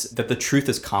because that the truth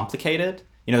is complicated.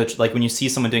 You know, like when you see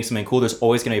someone doing something cool, there's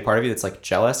always going to be a part of you that's like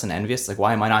jealous and envious. Like,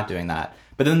 why am I not doing that?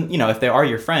 But then, you know, if they are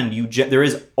your friend, there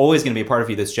is always going to be a part of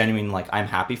you that's genuine, like, I'm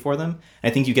happy for them.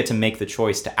 And I think you get to make the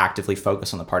choice to actively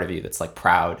focus on the part of you that's like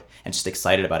proud and just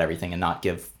excited about everything, and not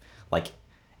give like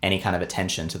any kind of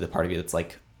attention to the part of you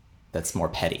that's more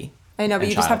petty. I know, but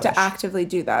you just have to actively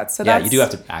do that. So you do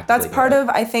have to actively that's part of,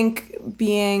 I think,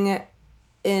 being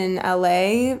in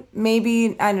LA.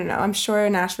 Maybe, I don't know, I'm sure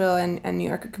Nashville and New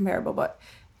York are comparable, but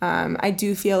I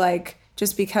do feel like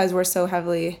just because we're so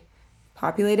heavily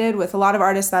populated with a lot of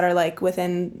artists that are like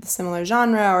within the similar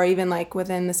genre or even like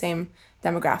within the same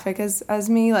demographic as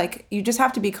me, like you just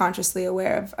have to be consciously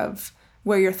aware of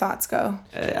where your thoughts go.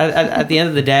 At the end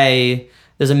of the day,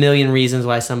 there's a million reasons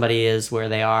why somebody is where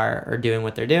they are or doing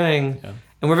what they're doing. Yeah.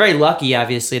 And we're very lucky,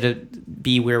 obviously, to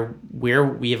be where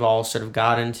we've all sort of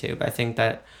gotten to. But I think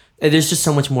that there's just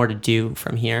so much more to do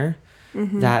from here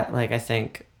that, like, I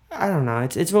think, I don't know,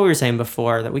 it's what we were saying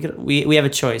before, that we have a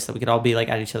choice, that we could all be, like,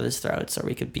 at each other's throats, or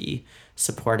we could be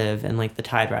supportive and, like, the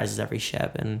tide rises every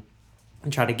ship and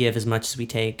try to give as much as we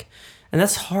take. And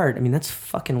that's hard. I mean, that's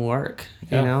fucking work,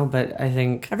 you know? But I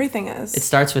think everything is. It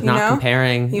starts with not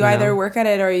comparing. You either work at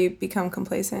it or you become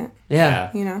complacent. Yeah.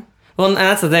 You know? Well, and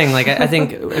that's the thing. Like, I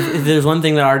think if there's one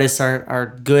thing that artists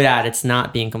are good at, it's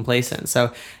not being complacent.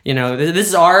 So, you know, this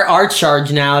is our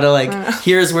charge now to, like,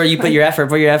 here's where you put your effort.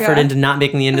 Put your effort into not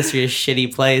making the industry a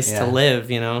shitty place to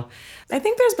live, you know? I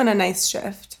think there's been a nice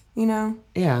shift, you know?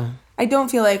 Yeah. I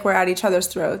don't feel like we're at each other's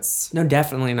throats. No,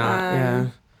 definitely not. Yeah.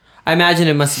 I imagine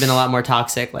it must have been a lot more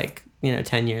toxic, like,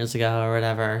 10 years ago or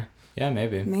whatever. Yeah,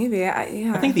 maybe. Maybe,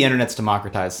 yeah. I think the internet's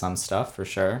democratized some stuff for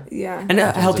sure. Yeah. And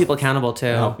held people accountable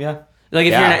too. Yeah. Like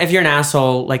if you're an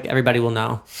asshole, like everybody will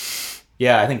know.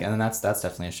 Yeah, I think, and that's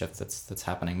definitely a shift that's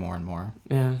happening more and more.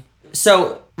 Yeah.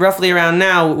 So roughly around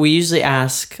now, we usually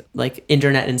ask like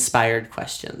internet-inspired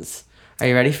questions. Are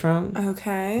you ready for them?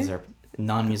 Okay. These are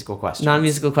non-musical questions.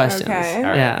 Non-musical questions. Okay. All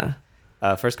right.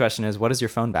 Yeah. First question is, what is your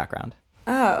phone background?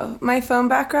 Oh, my phone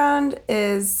background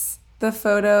is the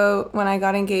photo when I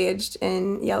got engaged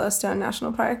in Yellowstone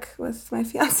National Park with my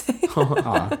fiance.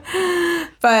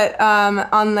 But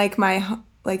on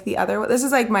like the other, this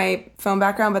is like my phone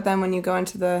background, but then when you go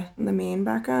into the main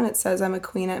background, it says I'm a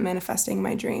queen at manifesting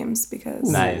my dreams because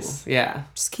Nice. Yeah.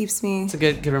 just keeps me It's a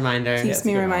good reminder. keeps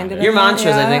me reminded of Your it,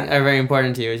 mantras, I yeah. think, are very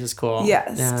important to you, which is cool.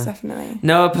 Yes, Yeah. definitely.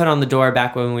 Noah put on the door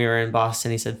back when we were in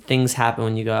Boston. He said, "Things happen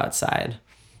when you go outside."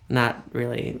 Not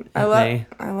really. I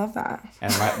love that.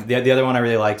 And the other one I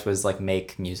really liked was like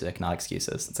make music, not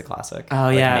excuses. It's a classic. Oh,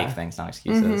 like, yeah. Make things, not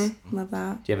excuses. Love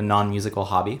that. Do you have a non-musical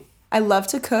hobby? I love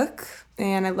to cook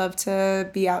and I love to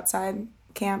be outside,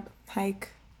 camp, hike,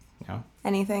 No.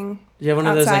 anything. Do you have one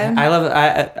of those? Like,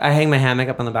 outside? I hang my hammock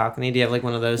up on the balcony. Do you have like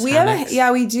one of those? We hammocks?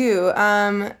 we do.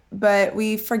 But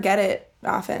we forget it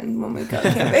often when we go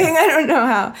camping. I don't know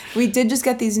how. We did just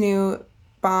get these new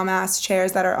bomb ass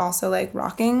chairs that are also like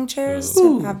rocking chairs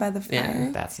to have by the fire, Yeah.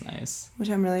 That's nice. which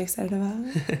I'm really excited about.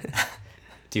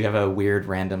 Do you have a weird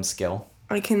random skill?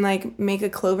 I can like make a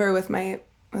clover with my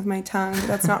tongue. But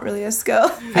that's not really a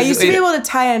skill. I used to be able to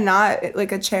tie a knot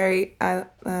like a cherry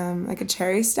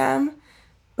stem,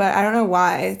 but I don't know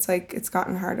why. It's like it's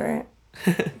gotten harder.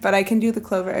 But I can do the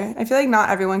clover. I feel like not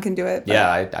everyone can do it. But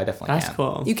Yeah, I definitely That's can.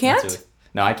 cool. You can't? That's really-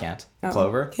 No, I can't. Oh.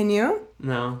 Clover? Can you?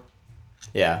 No.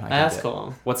 Yeah, I can That's do it.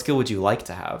 cool. What skill would you like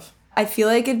to have? I feel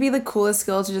like it'd be the coolest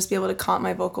skill to just be able to comp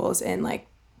my vocals in like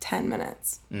 10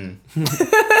 minutes.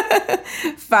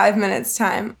 5 minutes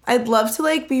time. I'd love to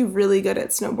like be really good at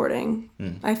snowboarding.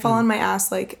 I fall on my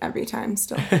ass like every time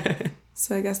still.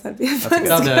 So I guess that'd be a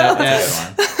fun I'll do skill. it.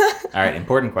 Yeah. Good one. All right,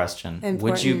 important question.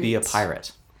 Would you be a Important.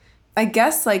 pirate? I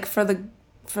guess like for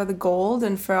the gold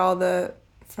and for all the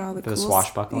the cool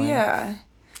swashbuckling? Yeah.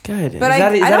 Good. But is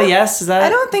that a don't- yes? Is that? I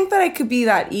don't think that I could be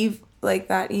that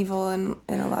evil in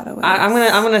a lot of ways.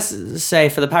 I'm gonna say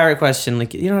for the pirate question,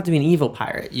 like you don't have to be an evil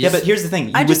pirate. You Yeah, just- but here's the thing: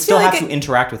 you I would just still feel have like to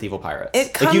interact with evil pirates.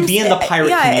 it Like you'd be in the comes- pirate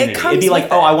yeah, it community. It'd comes be like,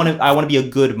 with oh, it. I want to be a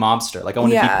good mobster. Like I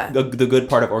want Yeah. to be the good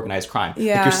part of organized crime.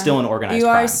 Yeah. Like you're still an organized You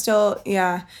crime. are still,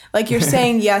 yeah. Like you're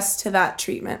saying yes to that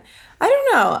treatment. I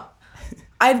don't know.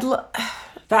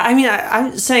 But, I mean,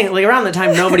 I'm saying like around the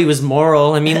time nobody was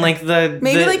moral. I mean, like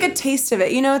Maybe like a taste of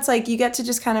it. You know, it's like you get to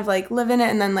just kind of like live in it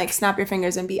and then like snap your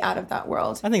fingers and be out of that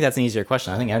world. I think that's an easier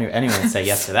question. I think anyone would say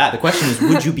yes to that. The question is,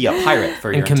 would you be a pirate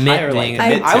for your and commit. entire life?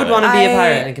 I would want to be a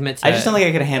pirate and commit to I just it. don't think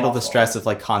I could handle the stress of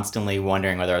like constantly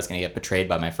wondering whether I was going to get betrayed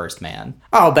by my first man.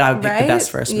 Oh, but I would pick the Right?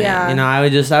 best first man. Yeah. You know, I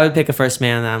would pick a first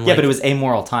man that I'm Yeah, like, but it was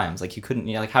amoral times. Like you couldn't.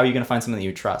 You know, like how are you going to find someone that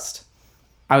you trust?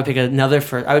 I would pick another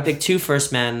first. I would pick two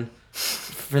first men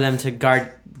for them to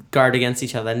guard against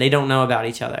each other, and they don't know about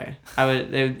each other.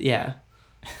 Yeah.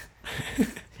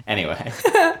 Anyway,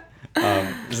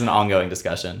 this is an ongoing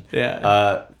discussion.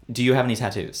 Yeah. Do you have any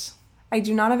tattoos? I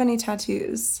do not have any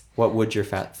tattoos. What would your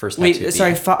first tattoo Wait, be?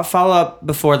 sorry. Follow up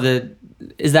before the.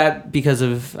 Is that because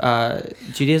of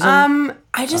Judaism?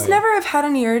 I just never have had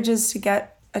any urges to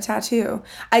get a tattoo.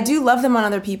 I do love them on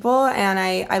other people, and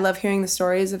I love hearing the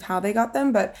stories of how they got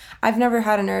them, but I've never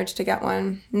had an urge to get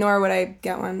one, nor would I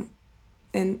get one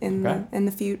in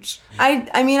the future.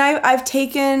 I mean I've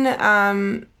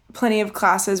taken plenty of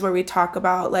classes where we talk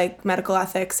about like medical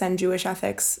ethics and Jewish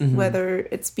ethics, whether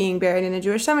it's being buried in a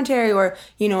Jewish cemetery or,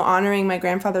 you know, honoring my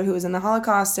grandfather who was in the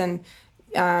Holocaust and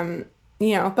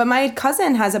you know, but my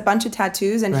cousin has a bunch of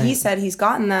tattoos and he said he's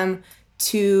gotten them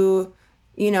to,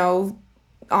 you know,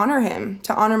 honor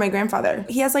my grandfather.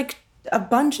 He has like a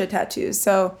bunch of tattoos.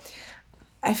 So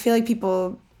I feel like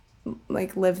people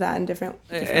like live that in different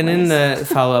And ways. in the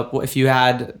follow up, if you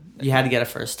had to get a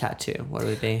first tattoo, what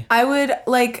would it be? I would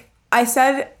I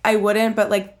said I wouldn't,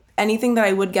 but like anything that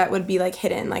I would get would be like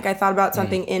hidden. Like I thought about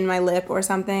something in my lip or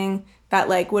something that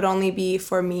like would only be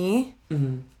for me.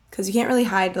 Because you can't really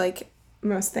hide like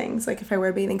most things. Like if I wear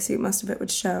a bathing suit, most of it would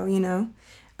show, you know.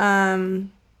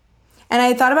 And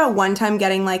I thought about one time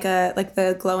getting like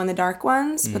the glow in the dark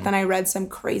ones, but then I read some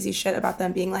crazy shit about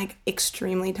them being like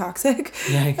extremely toxic.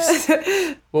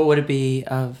 Yikes. What would it be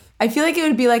of? I feel like it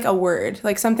would be like a word,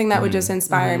 like something that would just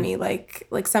inspire me, like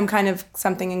some kind of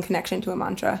something in connection to a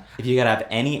mantra. If you could have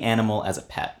any animal as a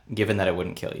pet, given that it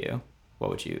wouldn't kill you, what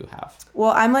would you have?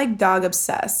 Well, I'm like dog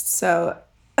obsessed, so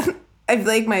I feel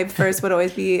like my first would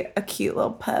always be a cute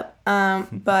little pup.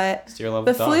 But So your love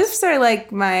the of dogs. floofs are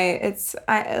like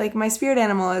like my spirit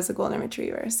animal is a golden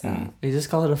retriever. So You just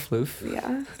call it a floof?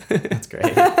 yeah, That's great.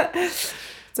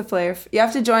 it's a flair. You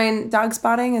have to join Dog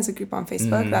Spotting as a group on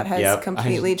Facebook that has Yep.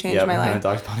 completely changed Yep, my I've been life.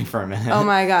 dog spotting for a minute. Oh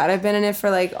my god, I've been in it for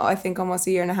like I think almost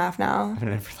a year and a half now. I've been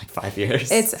in it for like 5 years.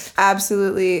 It's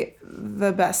absolutely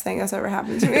the best thing that's ever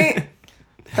happened to me.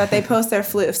 But they post their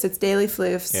floofs. It's daily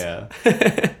floofs. yeah.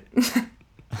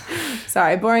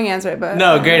 Sorry, boring answer, but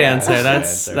No, great answer.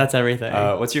 That's a good That's answer. everything.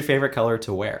 What's your favorite color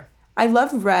to wear? I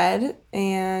love red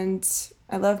and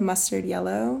I love mustard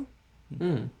yellow.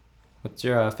 What's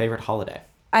your favorite holiday?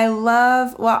 I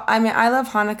love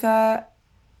Hanukkah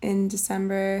in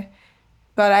December,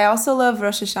 but I also love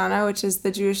Rosh Hashanah, which is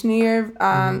the Jewish New Year,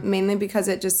 mainly because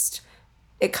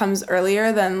it comes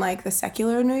earlier than like the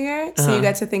secular New Year. So you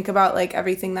get to think about like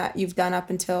everything that you've done up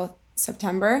until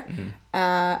September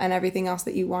and everything else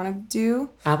that you want to do.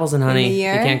 Apples and honey. the You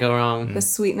year. can't go wrong. The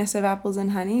sweetness of apples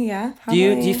and honey, yeah. Do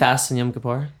you probably. fast on Yom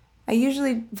Kippur? I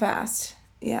usually fast,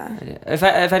 yeah. If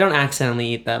I don't accidentally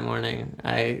eat that morning,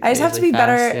 I I just have to be usually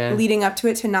better fast, yeah. leading up to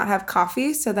it to not have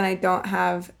coffee, so then I don't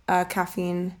have a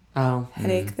caffeine Oh,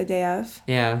 headache the day of.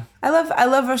 yeah. I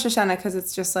love Rosh Hashanah because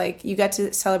it's just like you get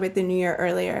to celebrate the New Year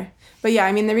earlier. But yeah,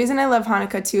 I mean the reason I love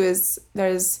Hanukkah too is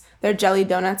there are jelly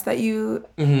donuts that you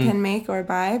can make or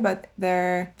buy, but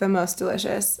they're the most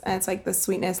delicious, and it's like the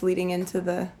sweetness leading into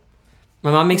the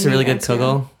My mom makes a really good Meat and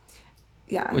kugel.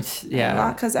 yeah. Which,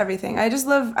 yeah. Because everything. I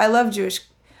love Jewish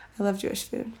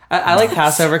food. I like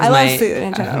Passover I because love food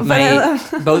in general, but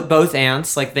I love both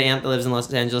aunts, like the aunt that lives in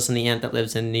Los Angeles and the aunt that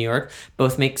lives in New York,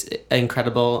 both makes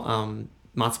incredible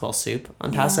matzo ball soup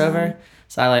on Passover.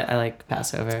 So I like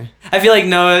Passover. I feel like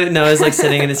Noah's like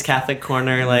sitting in his Catholic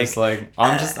corner, like It's like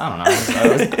I don't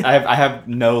know. I have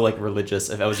no like religious.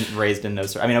 If I wasn't raised in no.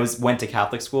 I mean, went to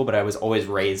Catholic school, but I was always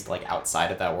raised like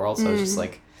outside of that world. So it's just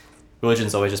like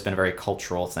religion's always just been a very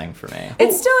cultural thing for me.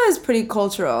 it still is pretty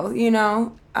cultural, you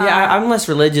know. yeah. I'm less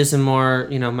religious and more,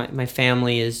 my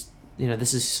family is,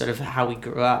 this is sort of how we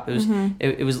grew up. It was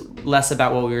it was less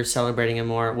about what we were celebrating and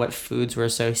more what foods were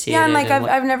associated. Yeah, and like and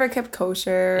I've never kept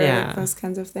kosher, or Yeah. like those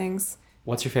kinds of things.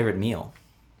 What's your favorite meal?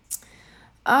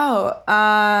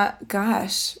 Oh,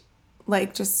 gosh,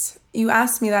 like just you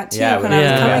asked me that too when I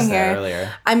was we coming asked that here.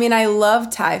 earlier. I mean, I love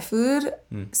Thai food,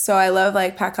 so I love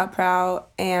like pat kap prao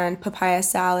and papaya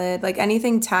salad, like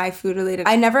anything Thai food related.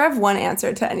 I never have one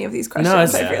answer to any of these questions. No,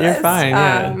 it's- I've you're realized. fine,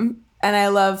 yeah. And I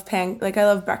love I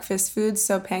love breakfast foods,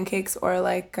 so pancakes or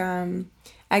like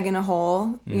egg in a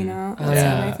hole. You know, that's yeah,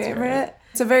 one of my that's favorite.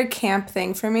 It's a very camp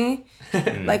thing for me.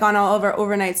 Like on all of our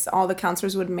overnights, all the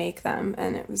counselors would make them,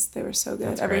 and they were so good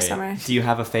That's every great. summer. Do you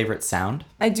have a favorite sound?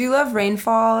 I do love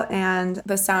rainfall and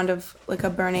the sound of like a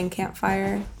burning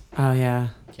campfire. Oh yeah.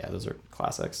 Yeah, those are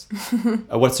classics.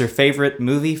 What's your favorite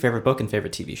movie, favorite book, and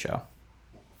favorite TV show?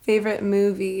 Favorite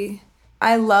movie.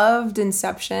 I loved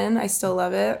Inception. I still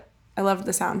love it. I loved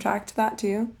the soundtrack to that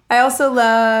too. I also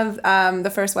love The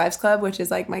First Wives Club, which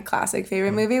is like my classic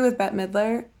favorite movie with Bette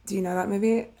Midler. Do you know that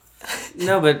movie?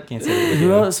 No, but Can't say what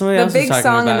who else? Somebody The else was big talking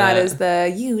song in about that it. is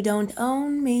the "You don't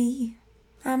own me.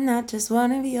 I'm not just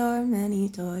one of your many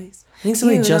toys. I think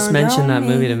somebody You just don't mentioned know that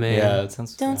movie to me. me. Yeah, it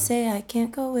sounds. Don't say I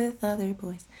can't go with other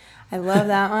boys." I love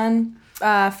that one.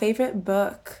 Favorite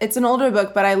book. It's an older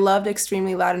book, but I loved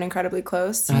Extremely Loud and Incredibly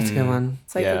Close. That's a good one.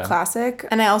 It's like Yeah. a classic.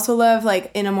 And I also love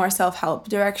like in a more self-help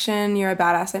direction, You're a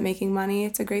Badass at Making Money.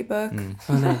 It's a great book.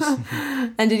 Oh,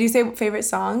 nice. And did you say favorite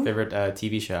song? Favorite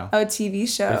TV show. Oh, TV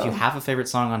show. If you have a favorite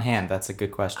song on hand, that's a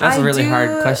good question. That's a I really do-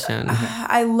 hard question.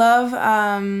 I love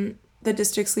The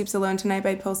District Sleeps Alone Tonight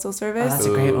by Postal Service. That's a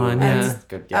great one, yeah. That's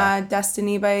good. Yeah.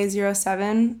 Destiny by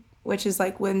 07, which is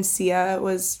like when Sia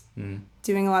was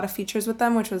doing a lot of features with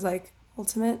them, which was like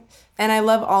ultimate. And I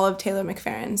love all of Taylor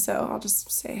McFerrin, so I'll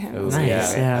just say him. Ooh, Nice,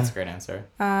 yeah. That's a great answer.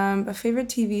 A favorite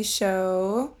TV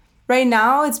show. Right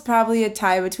now, it's probably a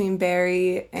tie between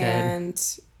Barry and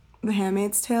The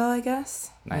Handmaid's Tale, I guess.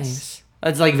 Nice.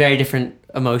 It's like very different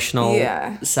emotional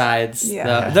Yeah. sides.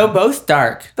 Yeah. Though both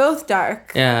dark. Both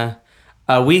dark. Yeah.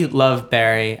 We love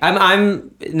Barry.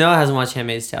 I'm Noah hasn't watched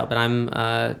Handmaid's Tale, but I'm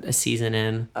a season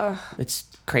in. Ugh. It's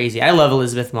crazy. I love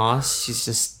Elizabeth Moss. She's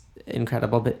just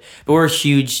incredible. But we're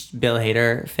huge Bill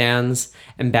Hader fans,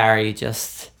 and Barry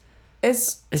just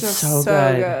It's just so so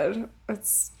good. good.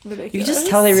 It's ridiculous. you can just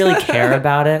tell they really care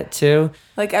about it too.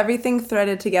 like everything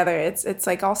threaded together. It's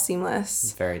like all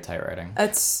seamless. Very tight writing.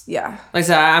 It's yeah. Like I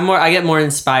said, I get more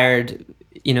inspired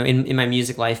in my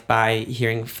music life by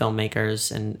hearing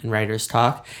filmmakers and writers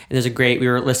talk. And we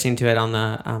were listening to it on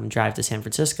the drive to San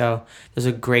Francisco. There's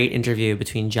a great interview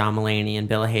between John Mulaney and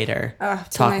Bill Hader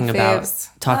talking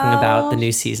about the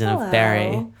new season of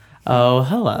Barry. Oh,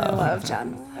 hello. I love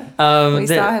John Mulaney. We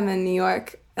saw him in New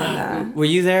York. And, were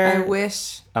you there? I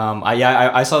wish.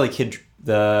 I saw the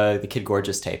Kid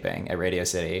Gorgeous taping at Radio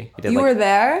City. You were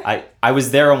there? I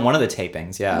was there on one of the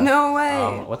tapings. Yeah. No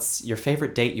way. What's your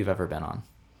favorite date you've ever been on?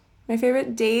 My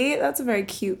favorite date? That's a very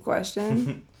cute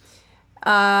question.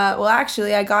 Well,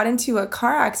 actually, I got into a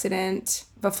car accident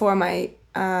before my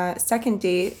second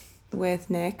date with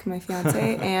Nick, my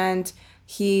fiance, and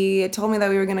he told me that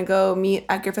we were going to go meet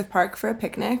at Griffith Park for a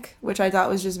picnic, which I thought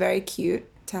was just very cute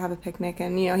to have a picnic.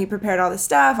 And, he prepared all this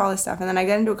stuff. And then I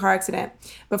got into a car accident.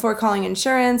 Before calling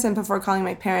insurance and before calling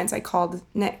my parents, I called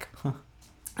Nick.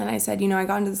 And I said, I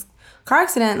got into this car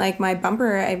accident, like my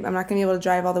bumper, I'm not going to be able to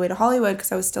drive all the way to Hollywood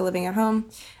because I was still living at home.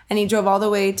 And he drove all the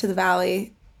way to the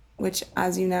Valley, which,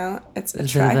 as you know, it's a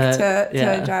trek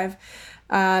to drive.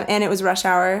 And it was rush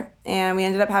hour. And we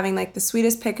ended up having like the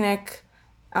sweetest picnic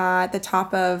at the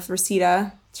top of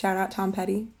Reseda. Shout out Tom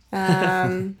Petty.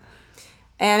 And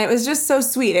it was just so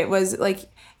sweet. It was like,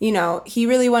 he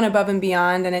really went above and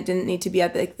beyond, and it didn't need to be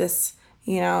at like this,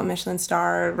 Michelin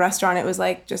star restaurant. It was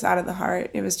like just out of the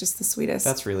heart. It was just the sweetest.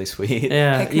 That's really sweet.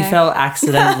 Yeah, picnic. You fell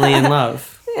accidentally in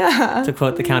love. Yeah. To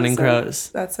quote the Counting Crows.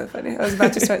 That's so funny. I was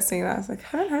about to start singing that. I was like,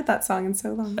 I haven't heard that song in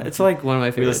so long. It's like one of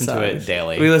my favorite songs.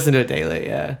 We listen to it daily.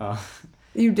 Yeah. Oh.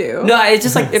 You do? No, it's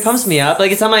just like it pumps me up.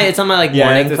 Like it's on my like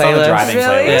morning playlist. It's on the driving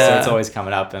really? playlist, so it's always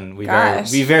coming up, and we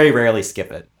very rarely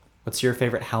skip it. What's your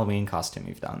favorite Halloween costume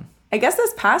you've done? I guess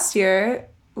this past year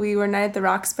we were Night at the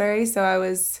Roxbury, so I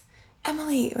was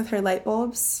Emily with her light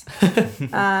bulbs.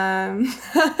 That's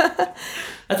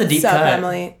a deep cut.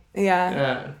 Emily.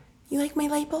 Yeah. You like my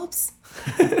light bulbs?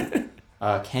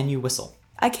 Can you whistle?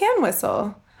 I can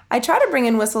whistle. I try to bring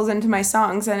in whistles into my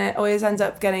songs, and it always ends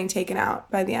up getting taken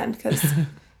out by the end because it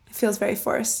feels very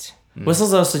forced.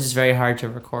 Whistle's also just very hard to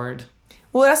record.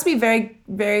 Well, it has to be very,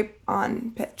 very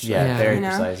on pitch. Yeah, very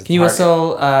precise. Can you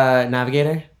whistle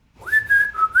Navigator?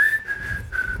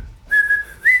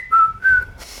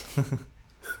 That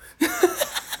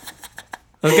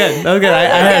was good. I heard it.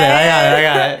 I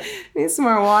got it. Need some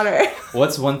more water.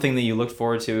 What's one thing that you looked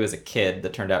forward to as a kid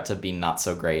that turned out to be not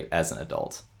so great as an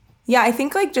adult? Yeah, I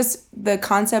think like just the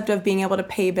concept of being able to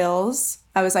pay bills.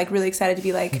 I was like really excited to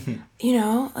be like,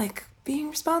 like being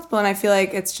responsible. And I feel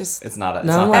like it's not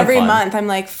every month I'm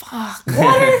like, fuck.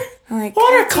 Water. I'm like,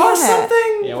 water costs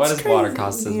something. Yeah, what does water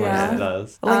cost as much as it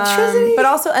does? Electricity. But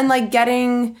also, and like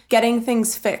getting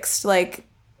things fixed. Like,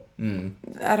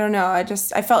 I don't know.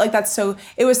 I felt like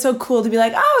it was so cool to be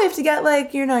like, oh, we have to get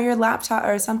like, your laptop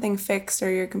or something fixed or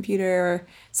your computer or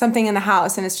something in the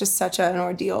house. And it's just such an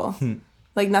ordeal.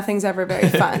 Like nothing's ever very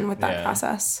fun with that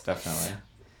process. Definitely.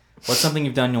 What's something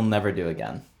you've done you'll never do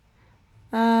again?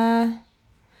 I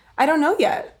don't know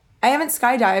yet. I haven't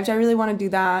skydived. I really want to do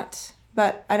that.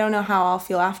 But I don't know how I'll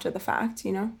feel after the fact,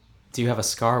 Do you have a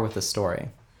scar with a story?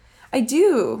 I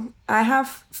do. I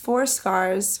have 4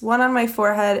 scars. One on my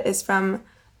forehead is from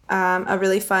a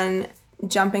really fun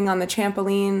jumping on the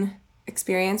trampoline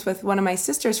experience with one of my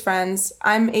sister's friends.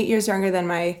 I'm 8 years younger than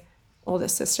my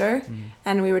oldest sister,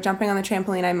 and we were jumping on the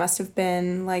trampoline. I must have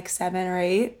been like 7 or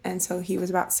 8, and so he was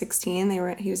about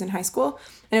 16. He was in high school,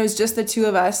 and it was just the two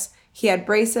of us. He had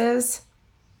braces,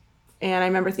 and I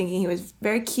remember thinking he was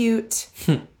very cute,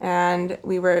 and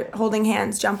we were holding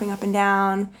hands, jumping up and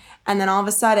down, and then all of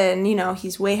a sudden,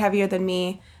 he's way heavier than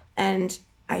me, and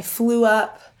I flew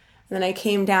up, and then I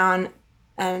came down,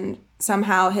 and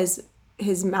somehow his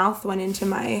mouth went into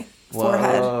my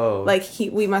forehead. Whoa. Like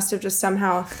we must have just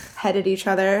somehow headed each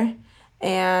other,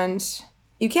 and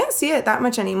you can't see it that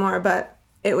much anymore, but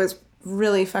it was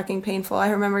really fucking painful. I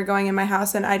remember going in my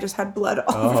house and I just had blood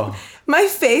all over my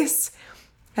face.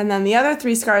 And then the other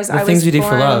 3 scars, the things we do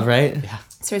for love, right? Yeah.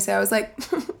 Seriously, I was like,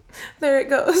 there it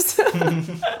goes.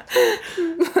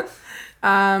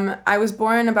 I was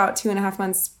born about 2.5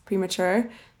 months premature,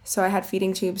 so I had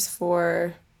feeding tubes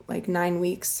for like 9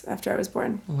 weeks after I was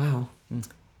born. Wow.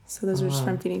 So those were just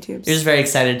from feeding tubes. You're just very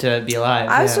excited to be alive.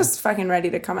 I was just fucking ready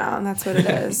to come out, and that's what it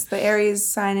is. The Aries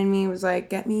sign in me was like,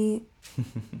 get me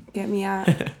out.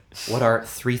 What are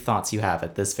 3 thoughts you have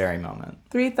at this very moment?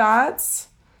 3 thoughts?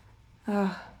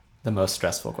 The most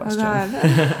stressful question. Oh,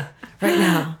 God. Right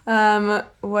now.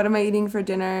 What am I eating for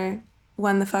dinner?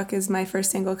 When the fuck is my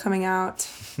first single coming out?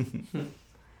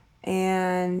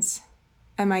 And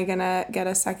am I gonna get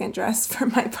a second dress for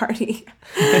my party?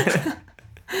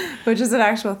 Which is an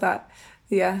actual thought.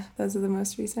 Yeah, those are the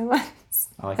most recent ones.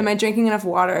 Am I drinking enough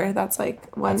water? That's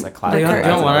like one. That's a classic. You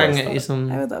want water? I can get you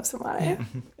some. I would love some water.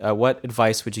 What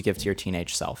advice would you give to your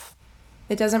teenage self?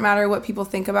 It doesn't matter what people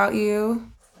think about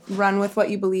you. Run with what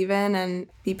you believe in and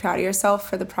be proud of yourself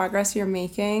for the progress you're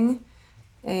making.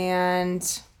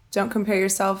 And don't compare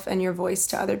yourself and your voice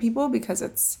to other people because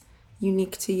it's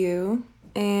unique to you.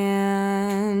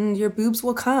 And your boobs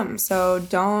will come. So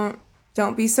don't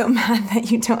be so mad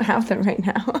that you don't have them right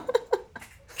now.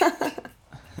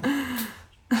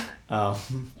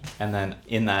 And then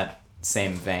in that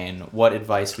same vein, what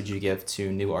advice would you give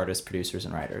to new artists, producers,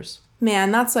 and writers?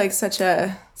 Man, that's like such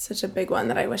a big one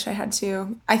that I wish I had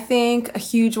too. I think a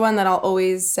huge one that I'll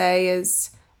always say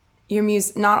is your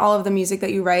music. Not all of the music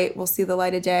that you write will see the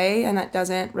light of day, and that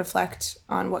doesn't reflect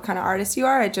on what kind of artist you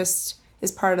are. It just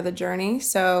is part of the journey.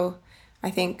 So I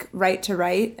think write to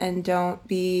write, and don't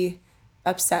be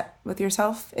upset with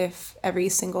yourself if every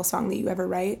single song that you ever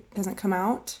write doesn't come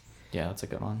out. Yeah, that's a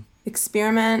good one.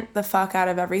 Experiment the fuck out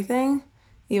of everything,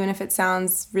 even if it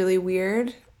sounds really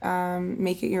weird.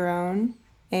 Make it your own,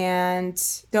 and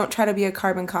don't try to be a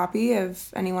carbon copy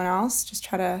of anyone else. Just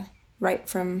try to write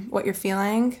from what you're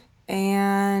feeling,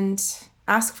 and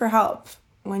ask for help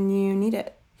when you need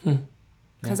it.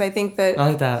 Because I think that, I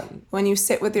like that. When you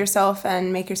sit with yourself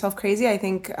and make yourself crazy, I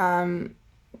think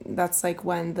that's like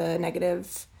when the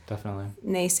negative Definitely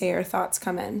naysayer thoughts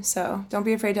come in. So don't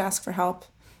be afraid to ask for help,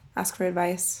 ask for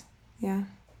advice. Yeah.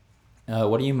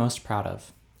 What are you most proud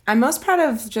of? I'm most proud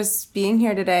of just being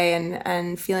here today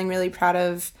and feeling really proud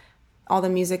of all the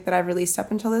music that I've released up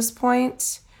until this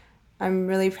point. I'm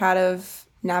really proud of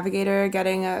Navigator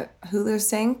getting a Hulu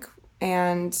sync,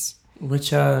 and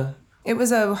Which it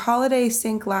was a holiday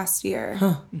sync last year.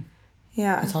 Huh.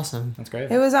 Yeah. That's awesome. That's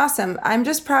great. It was awesome. I'm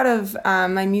just proud of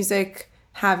my music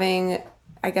having,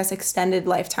 I guess, extended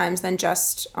lifetimes than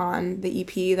just on the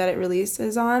EP that it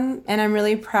releases on. And I'm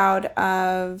really proud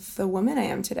of the woman I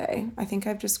am today. I think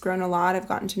I've just grown a lot. I've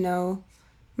gotten to know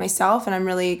myself, and I'm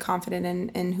really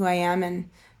confident in who I am and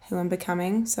who I'm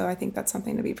becoming. So I think that's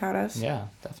something to be proud of. Yeah,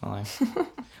 definitely.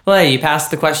 Well, hey, you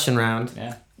passed the question round.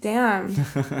 Yeah. Damn.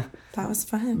 That was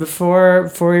fun.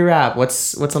 Before we wrap,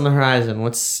 what's on the horizon?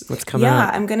 What's coming up? Yeah,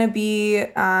 I'm going to be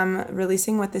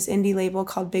releasing with this indie label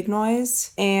called Big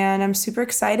Noise, and I'm super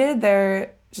excited.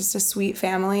 They're just a sweet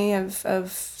family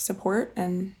of support,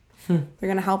 and they're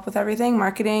going to help with everything,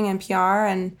 marketing and PR,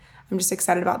 and I'm just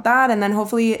excited about that. And then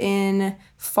hopefully in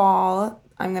fall,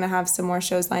 I'm going to have some more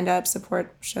shows lined up,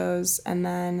 support shows, and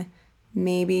then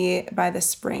maybe by the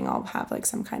spring I'll have like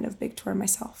some kind of big tour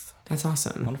myself. That's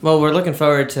awesome. Wonderful. Well, we're looking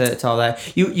forward to all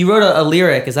that. You wrote a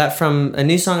lyric. Is that from a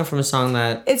new song or from a song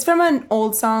that... It's from an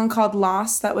old song called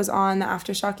Lost that was on the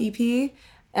Aftershock EP.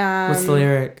 What's the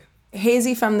lyric?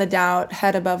 Hazy from the doubt,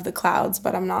 head above the clouds,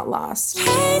 but I'm not lost.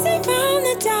 Hazy from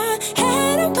the doubt,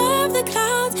 head above the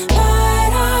clouds, but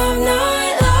I'm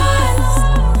not lost.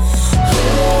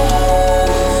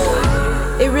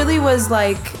 It really was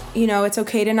like, you know, it's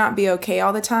okay to not be okay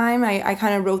all the time. I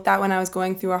kind of wrote that when I was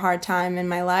going through a hard time in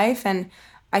my life. And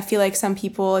I feel like some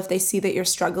people, if they see that you're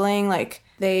struggling, like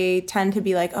they tend to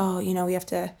be like, oh, you know,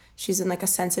 she's in like a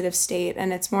sensitive state.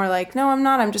 And it's more like, no, I'm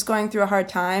not. I'm just going through a hard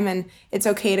time. And it's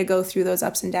okay to go through those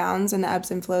ups and downs, and the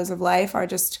ebbs and flows of life are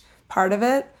just part of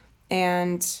it.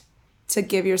 And to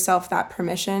give yourself that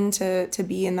permission to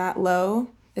be in that low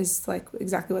is like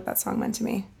exactly what that song meant to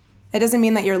me. It doesn't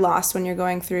mean that you're lost when you're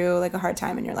going through like a hard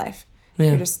time in your life. Yeah.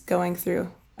 You're just going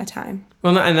through a time.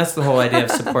 Well, and that's the whole idea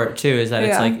of support too, is that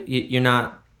it's like you're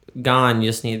not gone. You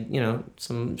just need, you know,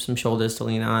 some shoulders to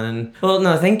lean on. And well,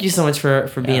 no, thank you so much for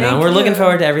being on. We're looking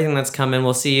forward to everything that's coming.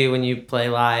 We'll see you when you play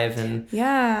live. And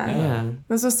yeah.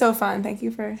 This was so fun. Thank you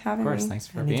for having me. Of course, thanks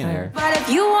for being here. But if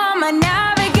you are my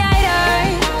navigator,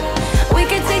 we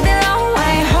could take the long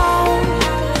way home.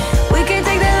 We could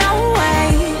take the long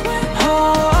way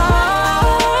home.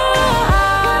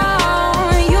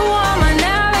 You are my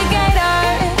navigator.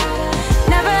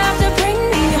 Never have to bring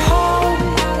me home.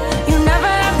 You never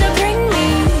have to bring me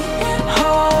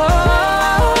home.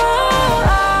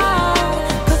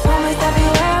 'Cause home is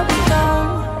everywhere we go.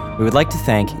 We would like to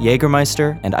thank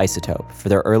Jägermeister and Isotope for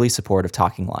their early support of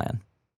Talking Lion.